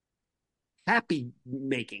happy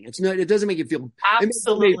making. It doesn't make you feel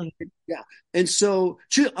absolutely. Yeah. And so,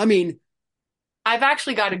 I mean, I've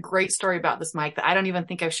actually got a great story about this, Mike, that I don't even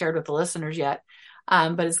think I've shared with the listeners yet.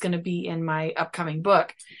 But it's going to be in my upcoming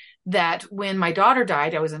book, that when my daughter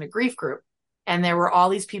died, I was in a grief group, and there were all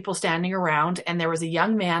these people standing around, and there was a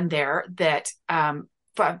young man there that,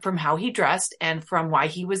 from how he dressed and from why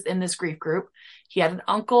he was in this grief group, he had an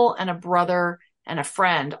uncle and a brother and a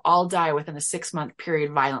friend all die within a 6-month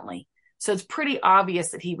period violently. So it's pretty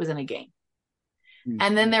obvious that he was in a gang.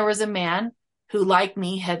 And then there was a man who, like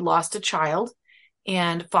me, had lost a child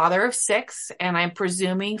and father of 6. And I'm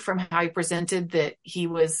presuming from how he presented that he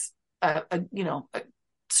was,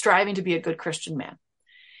 striving to be a good Christian man.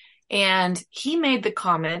 And he made the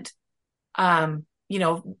comment,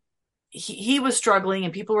 he was struggling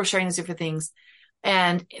and people were sharing these different things.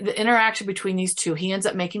 And the interaction between these two, he ends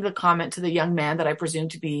up making the comment to the young man that I presume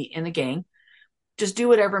to be in the gang, just do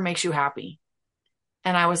whatever makes you happy.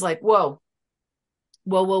 And I was like, whoa.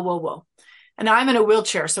 And now I'm in a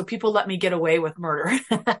wheelchair, so people let me get away with murder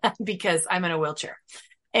because I'm in a wheelchair.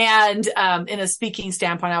 And in a speaking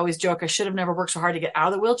standpoint, I always joke I should have never worked so hard to get out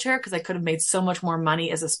of the wheelchair because I could have made so much more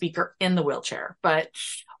money as a speaker in the wheelchair. But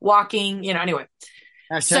walking, anyway.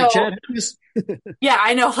 Hashtag Chad. Yeah,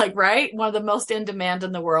 I know, right? One of the most in demand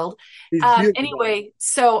in the world. Anyway,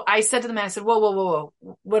 so I said to the man, I said, whoa,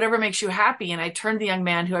 whatever makes you happy. And I turned to the young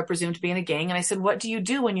man who I presumed to be in a gang, and I said, what do you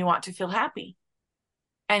do when you want to feel happy?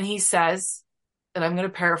 And he says, and I'm going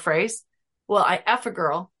to paraphrase, well, I F a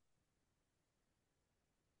girl.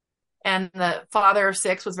 And the father of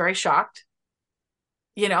 6 was very shocked,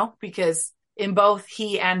 because in both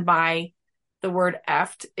he and the word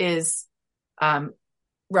effed is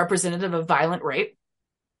representative of violent rape.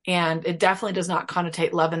 And it definitely does not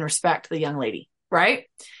connotate love and respect to the young lady. Right.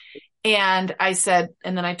 And I said,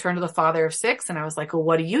 and then I turned to the father of 6 and I was like, well,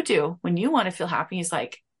 what do you do when you want to feel happy? He's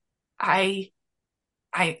like, I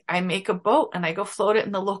make a boat and I go float it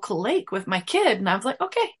in the local lake with my kid. And I was like,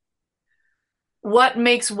 okay. What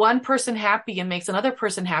makes one person happy and makes another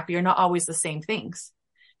person happy are not always the same things.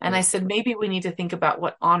 And I said, maybe we need to think about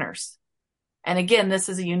what honors. And again, this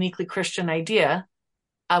is a uniquely Christian idea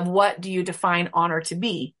of what do you define honor to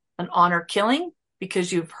be? An honor killing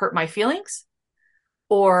because you've hurt my feelings?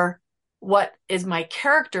 Or what is my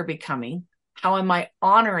character becoming? How am I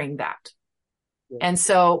honoring that? Yeah. And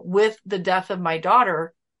so with the death of my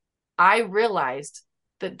daughter, I realized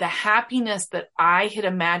that the happiness that I had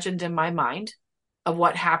imagined in my mind of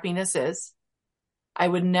what happiness is, I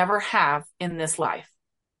would never have in this life.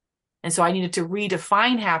 And so I needed to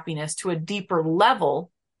redefine happiness to a deeper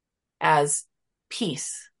level as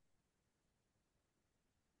peace.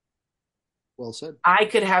 Well said. I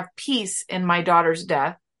could have peace in my daughter's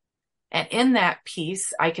death. And in that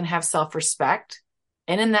peace, I can have self-respect.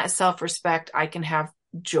 And in that self-respect, I can have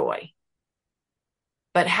joy.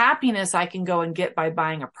 But happiness I can go and get by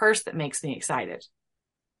buying a purse that makes me excited.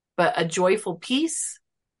 But a joyful peace,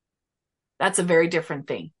 that's a very different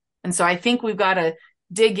thing. And so I think we've got to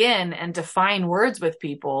dig in and define words with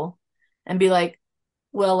people and be like,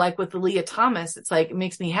 well, like with the Leah Thomas, it's like, it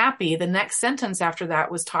makes me happy. The next sentence after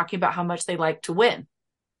that was talking about how much they like to win.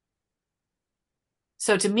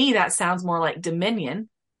 So to me, that sounds more like dominion,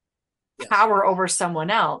 yes, power over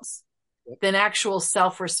someone else, yep, than actual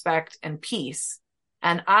self-respect and peace.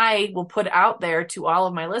 And I will put out there to all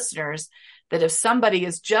of my listeners that if somebody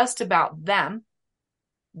is just about them,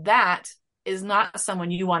 that is not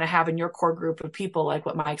someone you want to have in your core group of people, like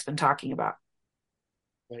what Mike's been talking about.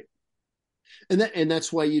 Right. And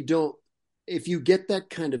that's why you don't, if you get that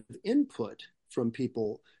kind of input from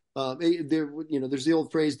people, there's the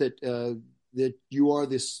old phrase that you are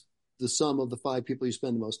the sum of the 5 people you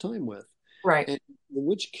spend the most time with. Right. And in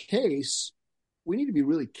which case we need to be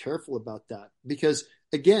really careful about that, because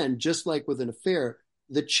again, just like with an affair,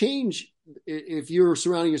 the change, if you're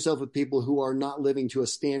surrounding yourself with people who are not living to a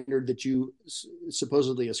standard that you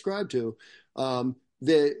supposedly ascribe to,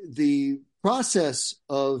 the process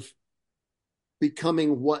of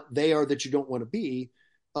becoming what they are that you don't want to be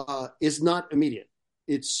is not immediate.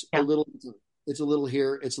 It's a little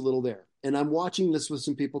here, it's a little there. And I'm watching this with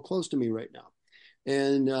some people close to me right now,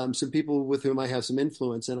 and some people with whom I have some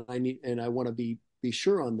influence, and I want to be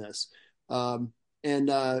sure on this.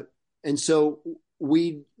 And so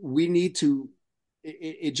we need to.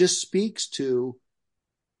 It just speaks to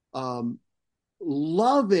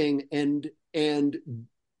loving and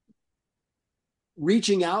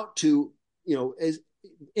reaching out to as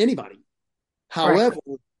anybody. However,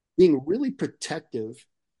 right, being really protective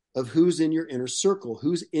of who's in your inner circle,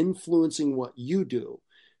 who's influencing what you do,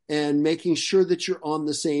 and making sure that you're on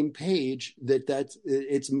the same page, that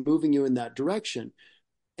it's moving you in that direction.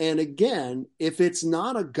 And again, if it's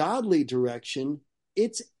not a godly direction,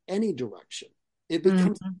 it's any direction. It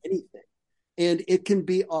becomes anything. And it can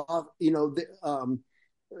be off,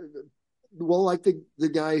 like the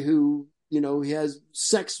guy who he has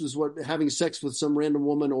sex is what having sex with some random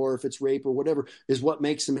woman, or if it's rape or whatever, is what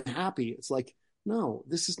makes him happy. It's like, no,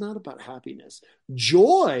 this is not about happiness.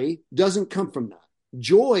 Joy doesn't come from that.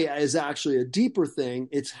 Joy is actually a deeper thing.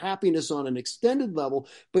 It's happiness on an extended level,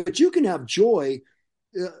 but you can have joy.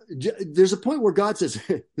 There's a point where God says,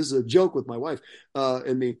 this is a joke with my wife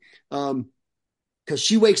and me, because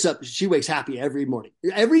she wakes happy every morning.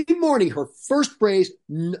 Every morning, her first phrase,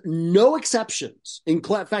 no exceptions. In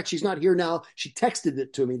fact, she's not here now. She texted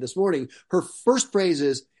it to me this morning. Her first phrase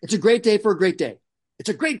is, it's a great day for a great day. It's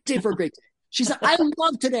a great day for a great day. She said, I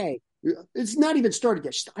love today. It's not even started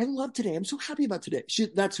yet. She said, I love today. I'm so happy about today.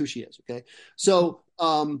 That's who she is. Okay. So,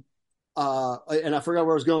 and I forgot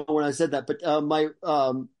where I was going when I said that, but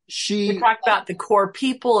We talked about the core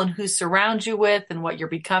people and who surround you with and what you're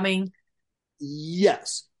becoming.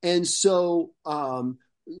 Yes. And so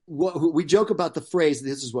what we joke about the phrase,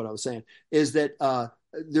 this is what I was saying, is that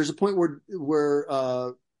there's a point where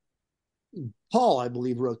Paul, I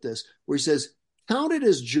believe, wrote this, where he says, count it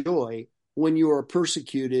as joy when you are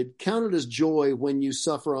persecuted, count it as joy when you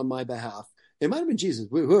suffer on my behalf. It might have been Jesus,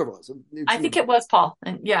 whoever it was. I think it was Paul.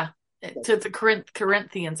 And yeah, to the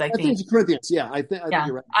Corinthians, I think. It's Corinthians. Yeah, I think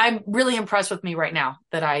you're right. I'm really impressed with me right now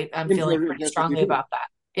that I'm feeling pretty strongly about that.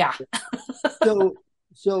 Yeah. So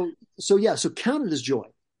count it as joy.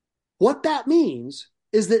 What that means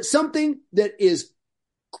is that something that is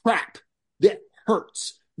crap, that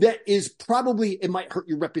hurts, that is probably, it might hurt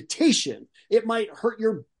your reputation, it might hurt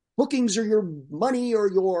your bookings or your money or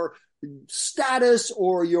your status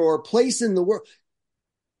or your place in the world.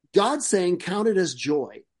 God's saying, count it as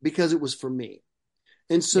joy because it was for me.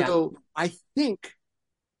 And so I think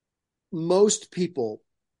most people,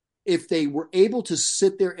 if they were able to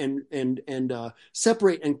sit there and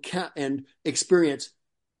separate and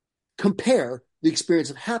compare the experience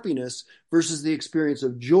of happiness versus the experience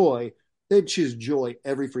of joy, they'd choose joy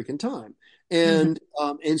every freaking time. And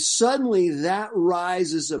and suddenly that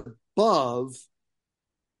rises above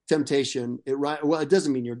temptation. It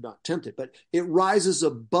doesn't mean you're not tempted, but it rises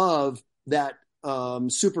above that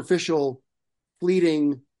superficial,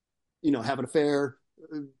 fleeting, have an affair,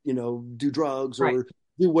 do drugs or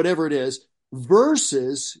do whatever it is,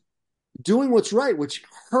 versus doing what's right, which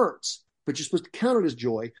hurts, but you're supposed to count it as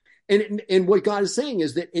joy. And what God is saying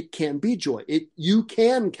is that it can be joy. You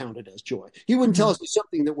can count it as joy. He wouldn't tell us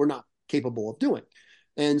something that we're not capable of doing.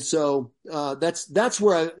 And so that's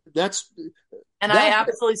where I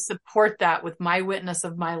absolutely support that with my witness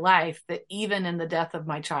of my life, that even in the death of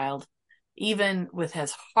my child, even with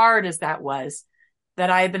as hard as that was, that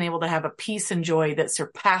I have been able to have a peace and joy that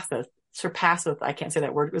surpasseth, I can't say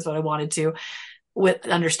that word, was what I wanted to, with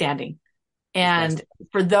understanding. And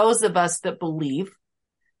for those of us that believe,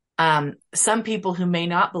 some people who may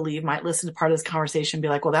not believe might listen to part of this conversation and be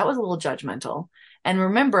like, well, that was a little judgmental. And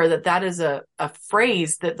remember that is a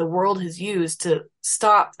phrase that the world has used to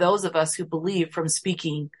stop those of us who believe from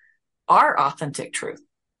speaking our authentic truth.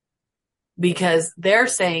 Because they're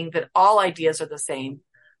saying that all ideas are the same.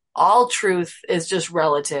 All truth is just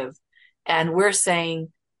relative. And we're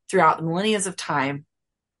saying throughout the millennia of time,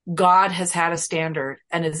 God has had a standard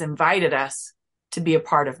and has invited us to be a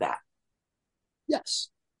part of that. Yes.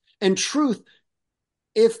 And truth,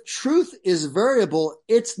 if truth is variable,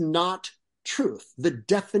 it's not truth. The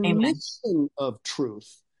definition of truth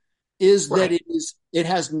is that it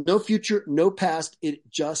has no future, no past. It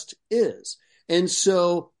just is. And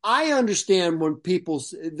so I understand when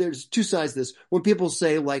there's two sides to this. When people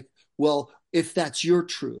say like, well, if that's your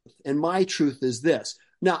truth and my truth is this.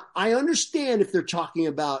 Now, I understand if they're talking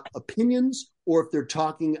about opinions or if they're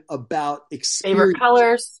talking about experience. Favorite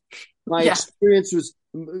colors. My experience was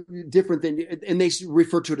different and they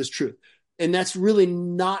refer to it as truth. And that's really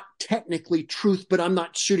not technically truth, but I'm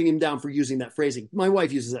not shooting him down for using that phrasing. My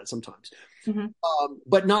wife uses that sometimes,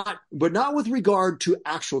 but not with regard to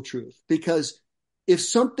actual truth, because if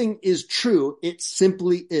something is true, it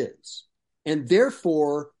simply is. And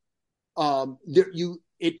therefore,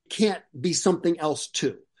 it can't be something else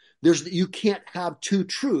too. You can't have two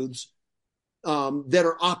truths that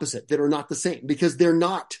are opposite, that are not the same, because they're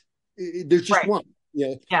not. There's just one.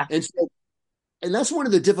 Yeah. And that's one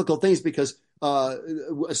of the difficult things, because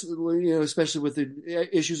especially with the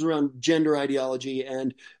issues around gender ideology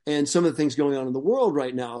and some of the things going on in the world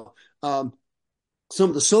right now, some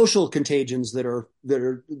of the social contagions that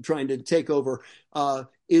are trying to take over,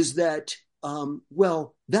 is that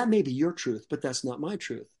that may be your truth, but that's not my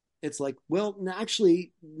truth. It's like, well,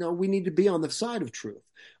 actually, no, we need to be on the side of truth.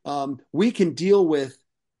 We can deal with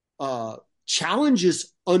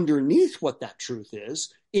challenges underneath what that truth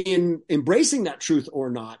is, in embracing that truth or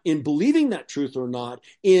not, in believing that truth or not,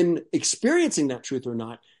 in experiencing that truth or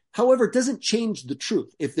not. However, it doesn't change the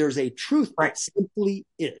truth. If there's a truth, Right. it simply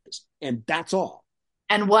is. And that's all.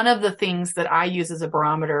 And one of the things that I use as a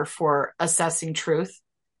barometer for assessing truth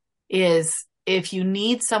is if you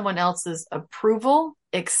need someone else's approval,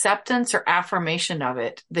 acceptance, or affirmation of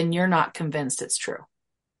it, then you're not convinced it's true.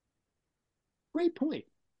 Great point.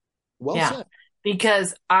 Well Yeah. said.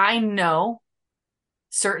 Because I know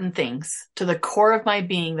certain things to the core of my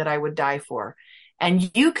being that I would die for.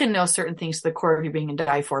 And you can know certain things to the core of your being and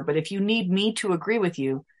die for. But if you need me to agree with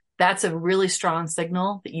you, that's a really strong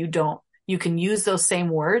signal that you can use those same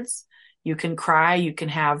words. You can cry, you can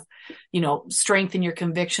have, strengthen your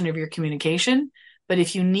conviction of your communication. But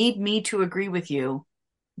if you need me to agree with you,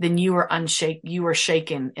 then you are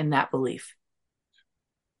shaken in that belief.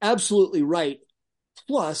 Absolutely right.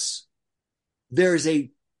 Plus, there's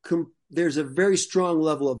a very strong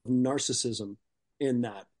level of narcissism in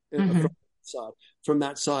that, Mm-hmm. from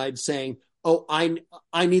that side, saying, "Oh,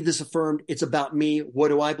 I need this affirmed. It's about me. What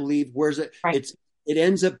do I believe? Where's it?" Right. It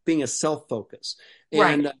ends up being a self focus,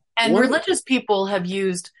 Right. and And religious people have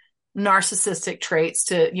used narcissistic traits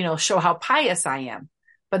to, show how pious I am.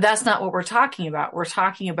 But that's not what we're talking about. We're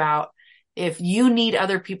talking about if you need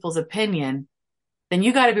other people's opinion, then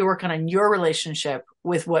you got to be working on your relationship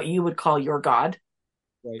with what you would call your God,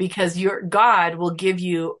 right. because your God will give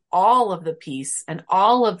you all of the peace and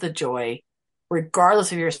all of the joy,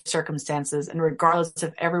 regardless of your circumstances and regardless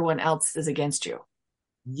if everyone else is against you.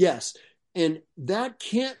 Yes, and that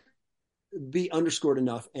can't be underscored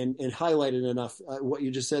enough and highlighted enough, what you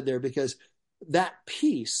just said there, because that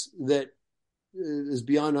peace that is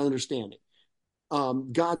beyond understanding,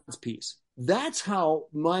 God's peace. That's how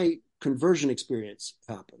my conversion experience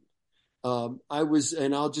happened. I was,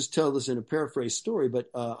 and I'll just tell this in a paraphrase story, but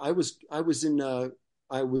I was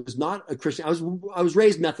not a Christian. I was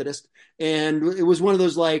raised Methodist, and it was one of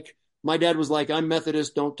those, like, my dad was like, "I'm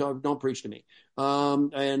Methodist. Don't preach to me."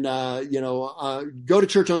 And go to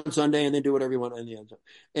church on Sunday and then do whatever you want in the end zone.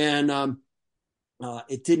 And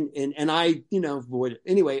it didn't, and I, avoid it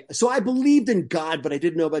anyway. So I believed in God, but I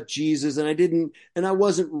didn't know about Jesus, and I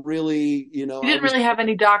wasn't really, You didn't really have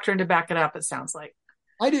any doctrine to back it up, it sounds like.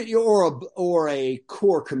 I did, or a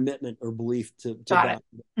core commitment or belief to Got God.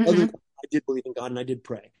 it. Other Mm-hmm. than I did believe in God and I did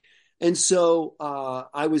pray. And so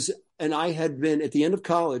I had been at the end of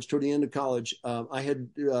college, toward the end of college, I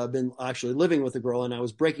had been actually living with a girl, and I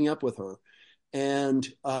was breaking up with her. And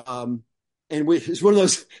it's one of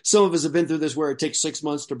those, some of us have been through this where it takes 6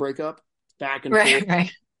 months to break up, back and forth. Right,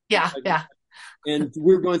 right. Yeah, yeah. And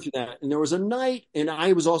we were going through that. And there was a night, and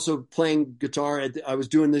I was also playing guitar. I was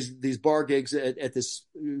doing these bar gigs at this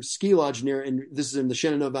ski lodge near, and this is in the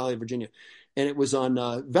Shenandoah Valley of Virginia. And it was on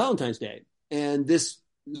Valentine's Day. And this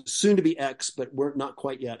soon to be ex, but we're not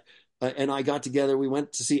quite yet. And I got together. We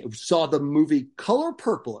went to saw the movie Color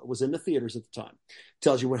Purple. It was in the theaters at the time.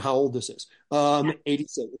 Tells you how old this is.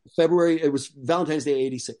 86 February. It was Valentine's Day,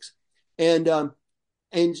 86. And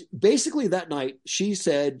basically that night she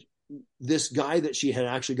said, this guy that she had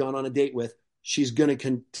actually gone on a date with, she's going to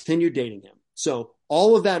continue dating him. So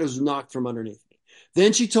all of that was knocked from underneath me.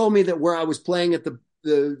 Then she told me that where I was playing at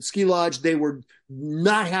the ski lodge, they were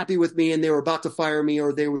not happy with me and they were about to fire me,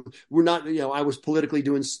 or they were not, I was politically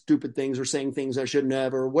doing stupid things or saying things I shouldn't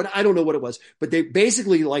have, or what, I don't know what it was, but they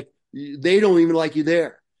basically, like, they don't even like you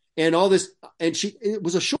there. And all this, and it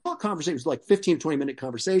was a short conversation. It was like 15-20 minute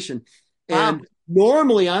conversation. Wow. And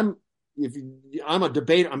normally I'm a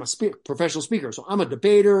debater. I'm a professional speaker, so I'm a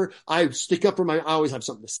debater. I stick up for I always have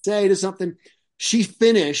something to say to something. She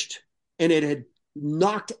finished, and it had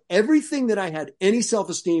knocked everything that I had any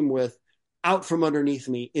self-esteem with out from underneath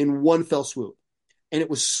me in one fell swoop. And it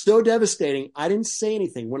was so devastating. I didn't say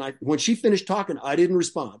anything. When she finished talking, I didn't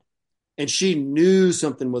respond. And she knew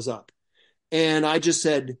something was up. And I just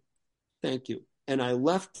said, "Thank you." And I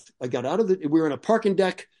left. I got out of we were in a parking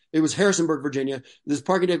deck. It was Harrisonburg, Virginia. This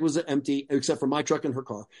parking deck was empty except for my truck and her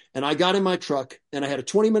car. And I got in my truck, and I had a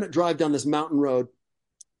 20-minute drive down this mountain road.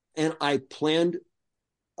 And I planned,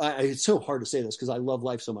 it's so hard to say this because I love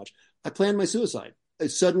life so much. I planned my suicide. It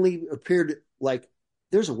suddenly appeared like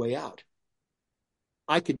there's a way out.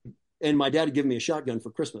 And my dad had given me a shotgun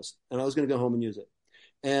for Christmas, and I was going to go home and use it.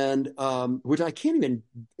 And which I can't even,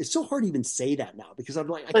 it's so hard to even say that now because I'm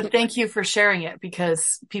like, But thank you for sharing it,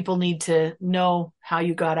 because people need to know how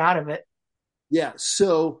you got out of it. Yeah.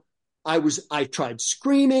 So I tried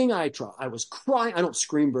screaming. I was crying. I don't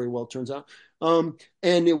scream very well, it turns out. And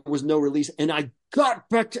it was no release. And I got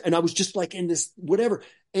back and I was just like in this, whatever.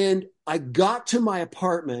 And I got to my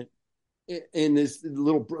apartment, in this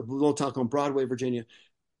little town called Broadway, Virginia.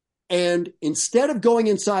 And instead of going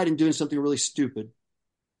inside and doing something really stupid,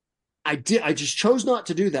 I just chose not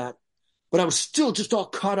to do that. But I was still just all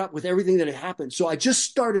caught up with everything that had happened. So I just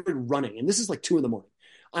started running. And this is like 2 a.m.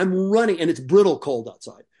 I'm running and it's brittle cold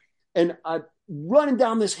outside. And I'm running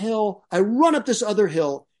down this hill. I run up this other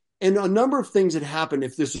hill. And a number of things had happened.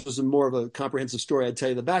 If this was more of a comprehensive story, I'd tell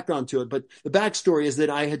you the background to it. But the backstory is that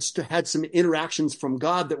I had some interactions from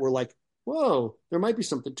God that were like, whoa, there might be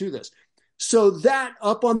something to this. So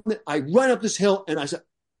I run up this hill and I said,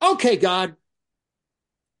 okay, God,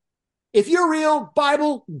 if you're real,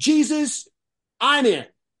 Bible, Jesus, I'm in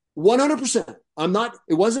 100%.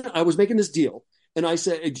 I was making this deal. And I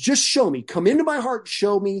said, just show me, come into my heart,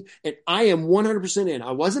 show me. And I am 100% in.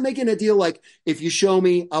 I wasn't making a deal like, if you show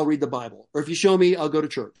me, I'll read the Bible. Or if you show me, I'll go to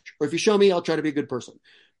church. Or if you show me, I'll try to be a good person.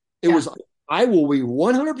 It was, I will be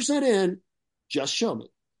 100% in, just show me.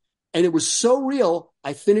 And it was so real.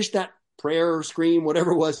 I finished that prayer, scream,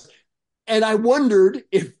 whatever it was. And I wondered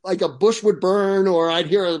if like a bush would burn or I'd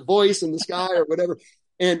hear a voice in the sky or whatever,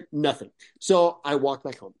 and nothing. So I walked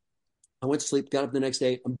back home. I went to sleep, got up the next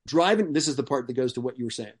day. I'm driving. This is the part that goes to what you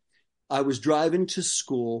were saying. I was driving to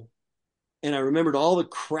school and I remembered all the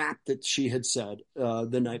crap that she had said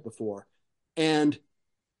the night before. And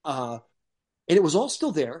it was all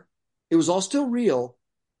still there. It was all still real.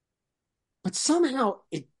 But somehow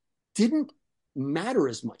it didn't matter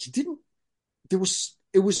as much. It was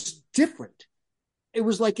different. It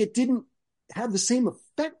was like it didn't have the same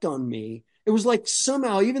effect on me. It was like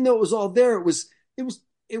somehow, even though it was all there, it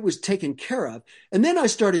was taken care of. And then I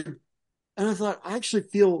thought, I actually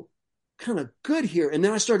feel kind of good here. And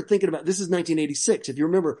then I started thinking about, this is 1986. If you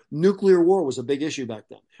remember, nuclear war was a big issue back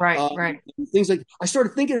then. Right. Things like, I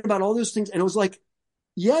started thinking about all those things and it was like,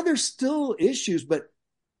 yeah, there's still issues, but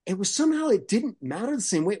it didn't matter the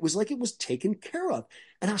same way. It was like it was taken care of.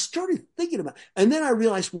 And I started thinking about it. And then I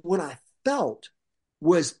realized what I felt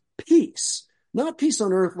was peace, not peace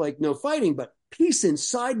on earth, like no fighting, but peace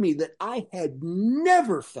inside me that I had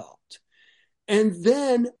never felt. And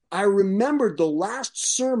then I remembered the last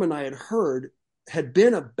sermon I had heard had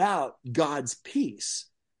been about God's peace.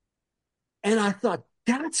 And I thought,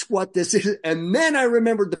 that's what this is. And then I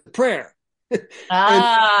remembered the prayer.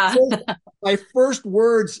 Ah, And my first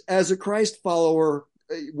words as a Christ follower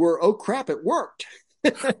were, oh crap, it worked.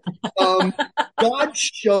 God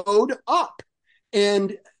showed up.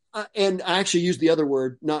 And I actually used the other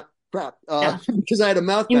word, not crap, yeah. because I had a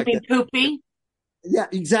mouth You back mean then. poopy? Yeah,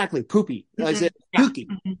 exactly. Poopy. Mm-hmm. I said, Yeah. kooky.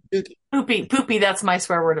 Mm-hmm. Poopy. That's my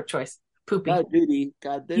swear word of choice. Poopy. God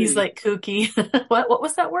He's duty. like kooky. What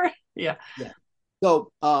was that word? Yeah. Yeah.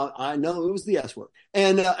 So I know it was the S word.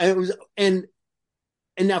 And it was, and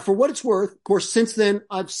now for what it's worth, of course, since then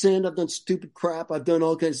I've sinned, I've done stupid crap, I've done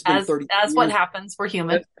all kinds, it's been 30 As what years. happens, we're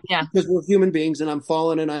human. Yeah. Because we're human beings and I'm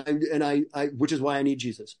fallen I which is why I need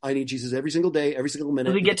Jesus. I need Jesus every single day, every single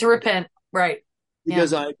minute. We get to repent. Right.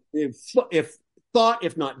 Because if thought,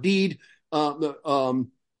 if not deed, and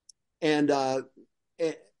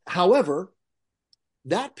however,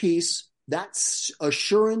 that peace, that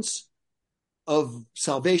assurance of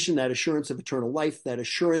salvation, that assurance of eternal life, that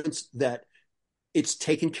assurance that it's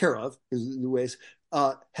taken care of, is the ways,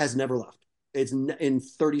 has never left. It's in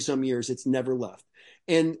 30 some years, it's never left.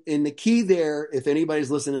 And the key there, if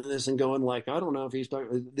anybody's listening to this and going like, I don't know if he's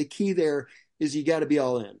talking, the key there is you got to be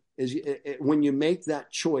all in. When you make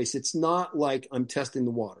that choice, it's not like I'm testing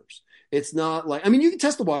the waters. It's not like, I mean, you can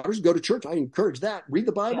test the waters, go to church. I encourage that. Read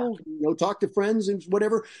the Bible, talk to friends and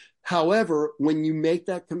whatever. However, when you make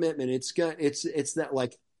that commitment, it's that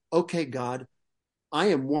like, okay, God, I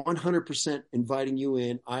am 100% inviting you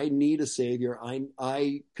in. I need a savior.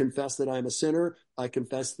 I confess that I'm a sinner. I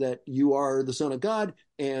confess that you are the Son of God,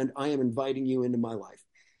 and I am inviting you into my life.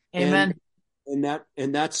 Amen.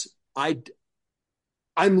 And that's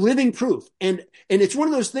I'm living proof. And it's one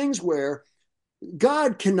of those things where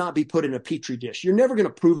God cannot be put in a petri dish. You're never going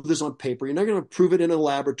to prove this on paper. You're never going to prove it in a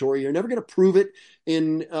laboratory. You're never going to prove it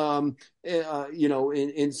in I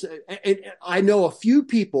know a few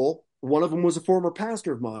people. One of them was a former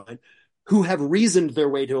pastor of mine who have reasoned their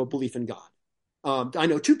way to a belief in God. I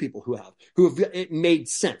know two people who have it made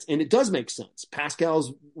sense, and it does make sense.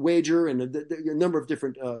 Pascal's wager and a number of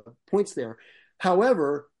different points there.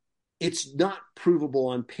 However, it's not provable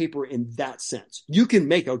on paper in that sense. You can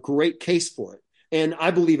make a great case for it, and I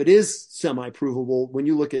believe it is semi-provable when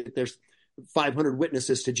you look at there's 500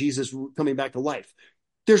 witnesses to Jesus coming back to life.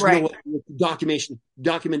 There's no documentation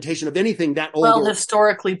of anything that old. Well,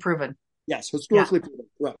 historically proven. Yes, historically proven.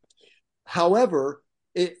 Right. However,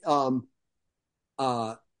 it's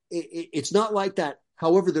not like that.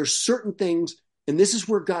 However, there's certain things, and this is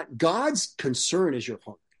where God's concern is your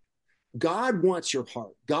heart. God wants your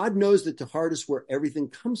heart. God knows that the heart is where everything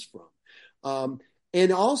comes from.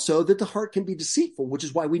 And also that the heart can be deceitful, which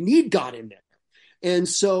is why we need God in there. And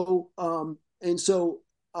so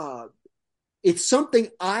it's something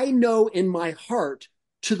I know in my heart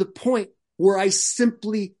to the point where I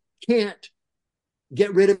simply can't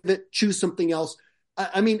get rid of it, choose something else.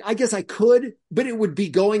 I mean, I guess I could, but it would be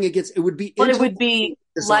going against, it would be, Well, it would be,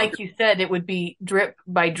 like you said, it would be drip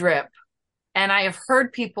by drip. And I have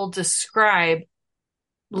heard people describe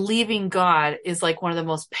leaving God is like one of the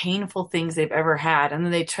most painful things they've ever had. And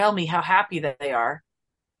then they tell me how happy that they are,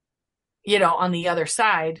 on the other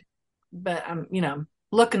side. But I'm,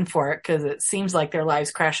 looking for it because it seems like their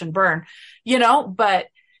lives crash and burn, but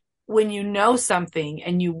when you know something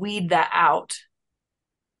and you weed that out,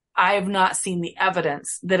 I have not seen the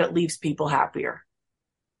evidence that it leaves people happier.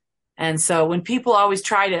 And so when people always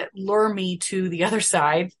try to lure me to the other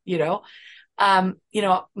side, my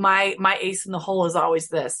ace in the hole is always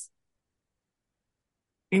this.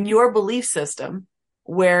 In your belief system,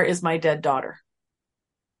 where is my dead daughter?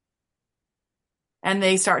 And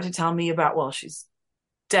they start to tell me about, well, she's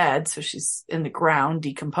dead, so she's in the ground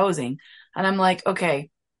decomposing. And I'm like, okay,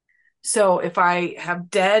 so if I have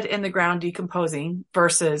dead in the ground decomposing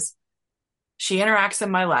versus she interacts in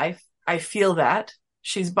my life, I feel that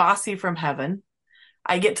she's bossy from heaven.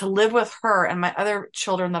 I get to live with her and my other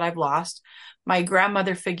children that I've lost, my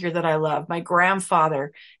grandmother figure that I love, my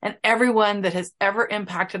grandfather, and everyone that has ever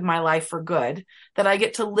impacted my life for good, that I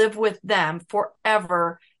get to live with them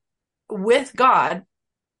forever with God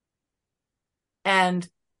and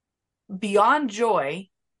beyond joy.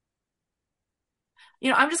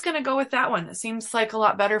 I'm just going to go with that one. It seems like a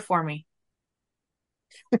lot better for me.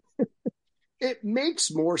 It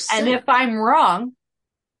makes more sense. And if I'm wrong,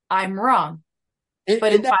 I'm wrong.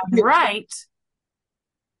 But if I'm right,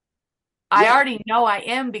 I already know I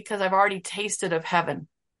am because I've already tasted of heaven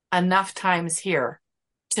enough times here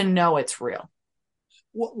to know it's real.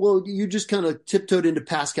 Well, you just kind of tiptoed into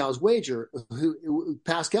Pascal's wager.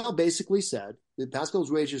 Pascal's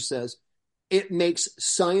wager says it makes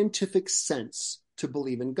scientific sense to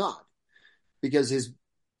believe in God, because his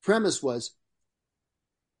premise was,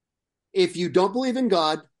 if you believe in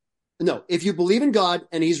God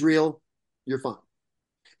and he's real, you're fine.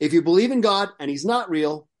 If you believe in God and he's not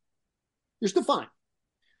real, you're still fine.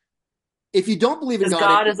 If you don't believe in God,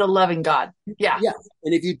 God is a loving God. Yeah. Yeah.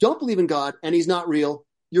 And if you don't believe in God and he's not real,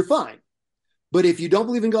 you're fine. But if you don't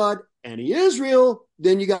believe in God and he is real,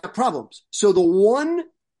 then you got problems. So the one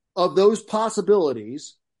of those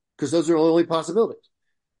possibilities, because those are the only possibilities,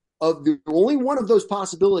 only one of those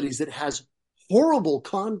possibilities that has horrible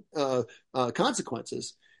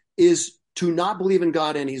consequences is to not believe in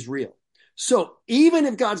God and he's real. So even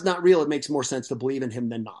if God's not real, it makes more sense to believe in him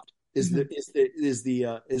than not. Is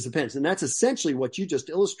the pinch, and that's essentially what you just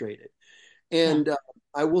illustrated. And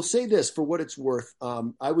I will say this for what it's worth.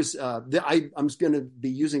 I'm going to be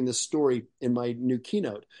using this story in my new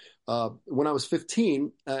keynote. When I was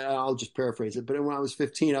 15, I'll just paraphrase it. But when I was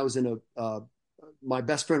 15, I was in my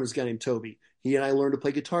best friend was a guy named Toby. He and I learned to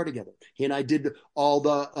play guitar together. He and I did all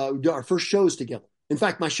our first shows together. In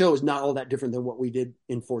fact, my show is not all that different than what we did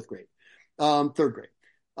in third grade.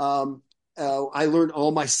 I learned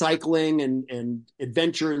all my cycling and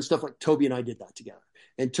adventure and stuff like Toby and I did that together.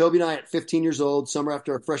 And Toby and I, at 15 years old, summer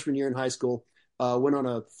after our freshman year in high school, went on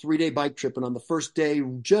a 3-day bike trip. And on the first day,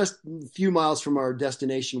 just a few miles from our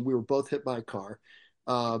destination, we were both hit by a car.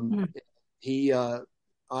 I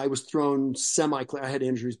was thrown I had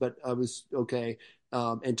injuries, but I was okay.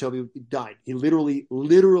 And Toby died. He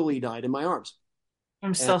literally died in my arms.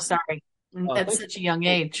 I'm so sorry. At such a young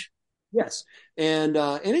age. Yes. And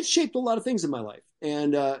it shaped a lot of things in my life.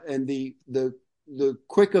 And the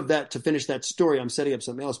quick of that, to finish that story, I'm setting up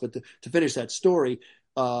something else, but to finish that story,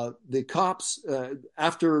 the cops,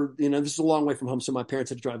 after, this is a long way from home. So my parents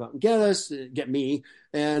had to drive out and get me.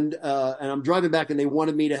 And I'm driving back and they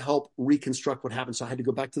wanted me to help reconstruct what happened. So I had to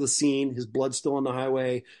go back to the scene. His blood's still on the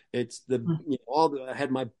highway. It's I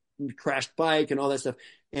had my crashed bike and all that stuff.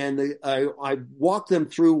 And I walked them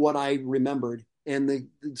through what I remembered. And the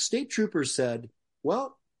state trooper said,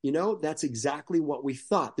 well, that's exactly what we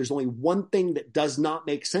thought. There's only one thing that does not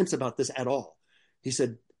make sense about this at all. He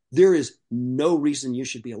said, there is no reason you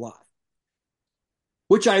should be alive.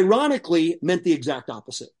 Which ironically meant the exact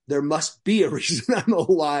opposite. There must be a reason I'm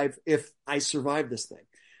alive if I survive this thing.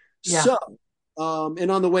 Yeah. So, and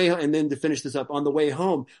on the way, and then to finish this up, on the way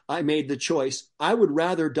home, I made the choice. I would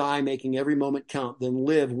rather die making every moment count than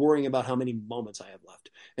live worrying about how many moments I have left.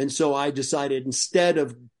 And so I decided, instead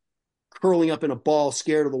of curling up in a ball,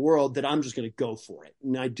 scared of the world, that I'm just going to go for it.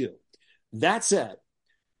 And I do. That said,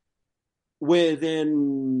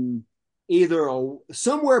 within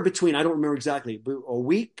somewhere between, I don't remember exactly, but a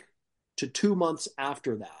week to 2 months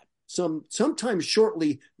after that, sometimes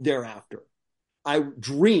shortly thereafter, I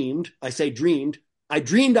dreamed I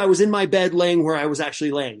was in my bed laying where I was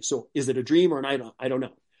actually laying. So is it a dream or an I don't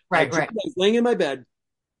know. Right. I was laying in my bed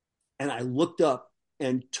and I looked up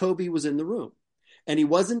and Toby was in the room. And he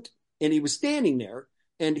was standing there,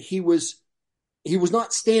 and he was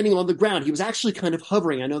not standing on the ground. He was actually kind of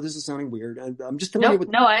hovering. I know this is sounding weird. I'm just telling you what.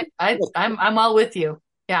 No, I'm all with you.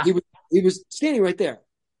 Yeah. He was standing right there.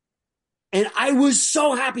 And I was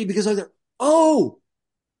so happy because I was like, oh,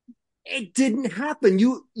 it didn't happen.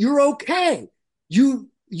 You're okay.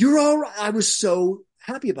 You're all right. I was so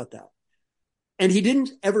happy about that. And he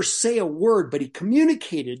didn't ever say a word, but he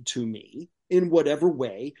communicated to me in whatever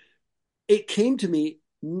way. It came to me,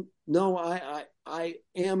 no, I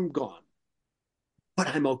am gone, but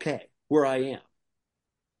I'm okay where I am.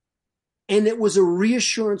 And it was a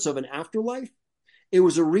reassurance of an afterlife. It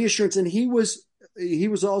was a reassurance. And he was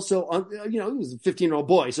also, he was a 15-year-old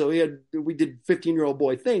boy. So we did 15-year-old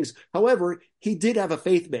boy things. However, he did have a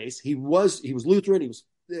faith base. He was Lutheran. He was,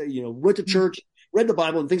 went to church, read the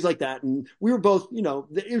Bible and things like that. And we were both,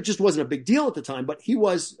 it just wasn't a big deal at the time, but he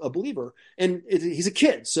was a believer, and he's a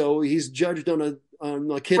kid. So he's judged on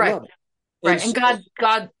a kid level. Right. And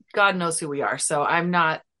God knows who we are. So I'm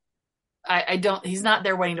not, he's not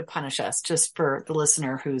there waiting to punish us, just for the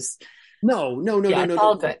listener who's. No. It's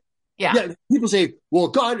all good. Yeah. People say, well,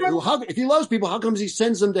 God, if he loves people, how comes he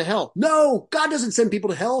sends them to hell? No, God doesn't send people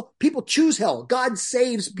to hell. People choose hell. God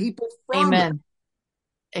saves people from it.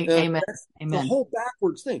 Amen. The whole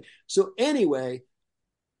backwards thing. So anyway,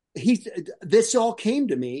 this all came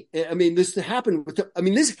to me. I mean, this happened.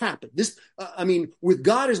 This happened. With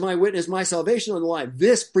God as my witness, my salvation on the line,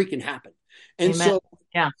 this freaking happened. And Amen. So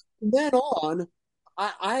from then on,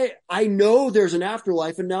 I know there's an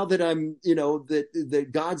afterlife, and now that I'm, that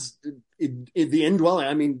God's in the indwelling.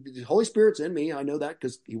 I mean, the Holy Spirit's in me. I know that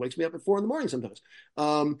because He wakes me up at 4 a.m. sometimes.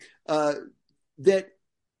 That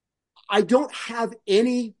I don't have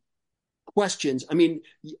any questions. I mean,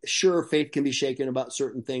 sure, faith can be shaken about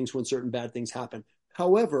certain things when certain bad things happen.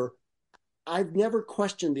 However, I've never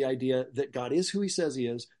questioned the idea that God is who He says He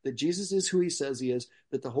is, that Jesus is who He says He is,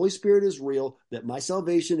 that the Holy Spirit is real, that my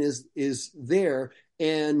salvation is there.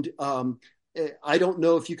 And I don't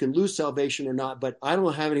know if you can lose salvation or not, but I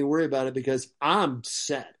don't have any worry about it because I'm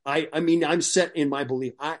set. I'm set in my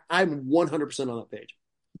belief. I'm 100% on that page.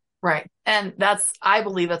 Right. And I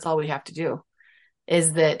believe that's all we have to do,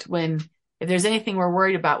 is that if there's anything we're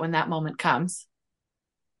worried about when that moment comes,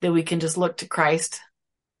 that we can just look to Christ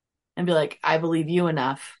and be like, I believe you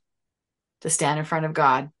enough to stand in front of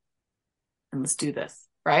God, and let's do this.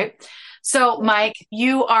 Right. So Mike,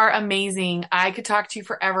 you are amazing. I could talk to you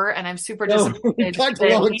forever, and I'm super disappointed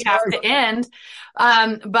that we have to end.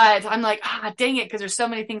 But I'm like, dang it. 'Cause there's so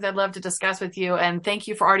many things I'd love to discuss with you. And thank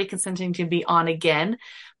you for already consenting to be on again,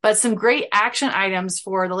 but some great action items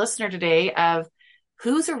for the listener today of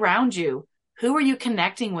who's around you. Who are you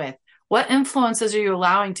connecting with? What influences are you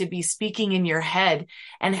allowing to be speaking in your head?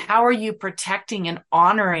 And how are you protecting and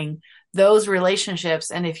honoring those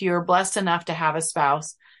relationships? And if you're blessed enough to have a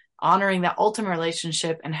spouse, honoring that ultimate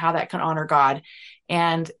relationship and how that can honor God.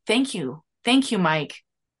 And thank you, Mike,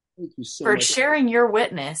 thank you so for much. sharing your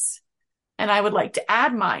witness. And I would like to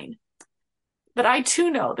add mine, that I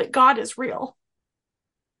too know that God is real.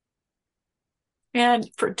 And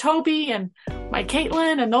for Toby and my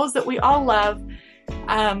Caitlin and those that we all love,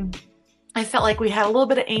 I felt like we had a little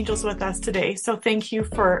bit of angels with us today. So thank you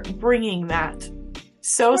for bringing that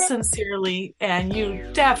so sincerely. And you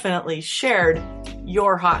definitely shared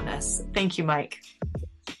your hotness. Thank you, Mike.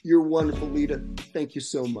 You're wonderful, Lita. Thank you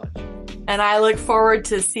so much. And I look forward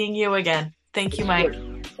to seeing you again. Thank you, Mike.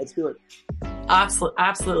 Let's do it.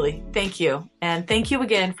 Absolutely. Thank you. And thank you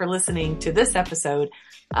again for listening to this episode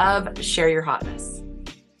of Share Your Hotness.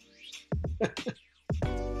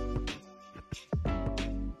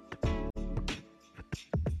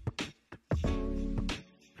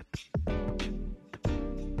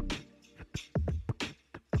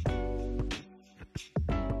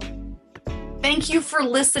 Thank you for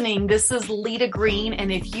listening. This is Lita Green.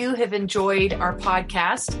 And if you have enjoyed our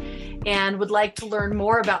podcast and would like to learn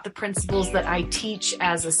more about the principles that I teach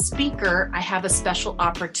as a speaker, I have a special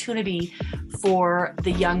opportunity for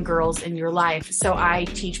the young girls in your life. So I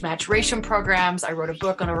teach maturation programs. I wrote a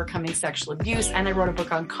book on overcoming sexual abuse, and I wrote a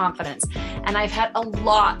book on confidence. And I've had a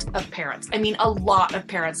lot of parents,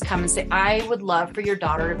 come and say, I would love for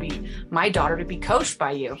my daughter to be coached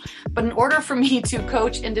by you. But in order for me to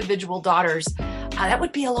coach individual daughters, that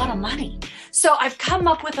would be a lot of money. So I've come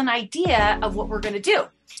up with an idea of what we're going to do.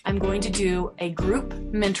 I'm going to do a group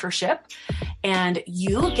mentorship, and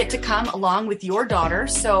you get to come along with your daughter.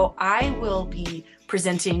 So I will be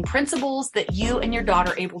presenting principles that you and your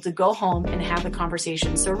daughter are able to go home and have the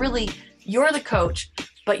conversation. So really, you're the coach,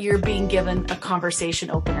 but you're being given a conversation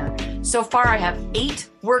opener. So far, I have 8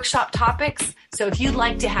 workshop topics. So if you'd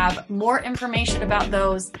like to have more information about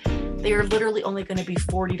those, they are literally only going to be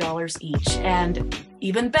 $40 each. And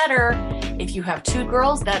even better, if you have 2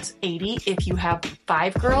 girls, that's $80. If you have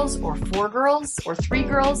 5 girls or 4 girls or 3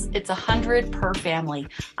 girls, it's $100 per family.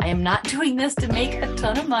 I am not doing this to make a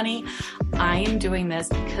ton of money. I am doing this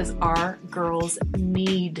because our girls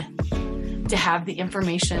need to have the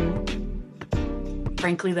information,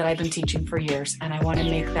 frankly, that I've been teaching for years. And I want to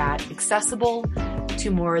make that accessible to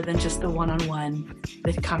more than just the one-on-one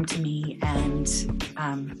that come to me and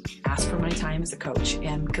ask for my time as a coach.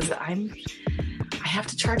 And because I have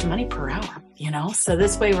to charge money per hour, so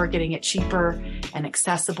this way we're getting it cheaper and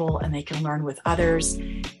accessible, and they can learn with others.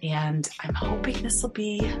 And I'm hoping this will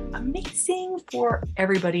be amazing for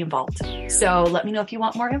everybody involved. So let me know if you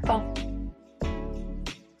want more info.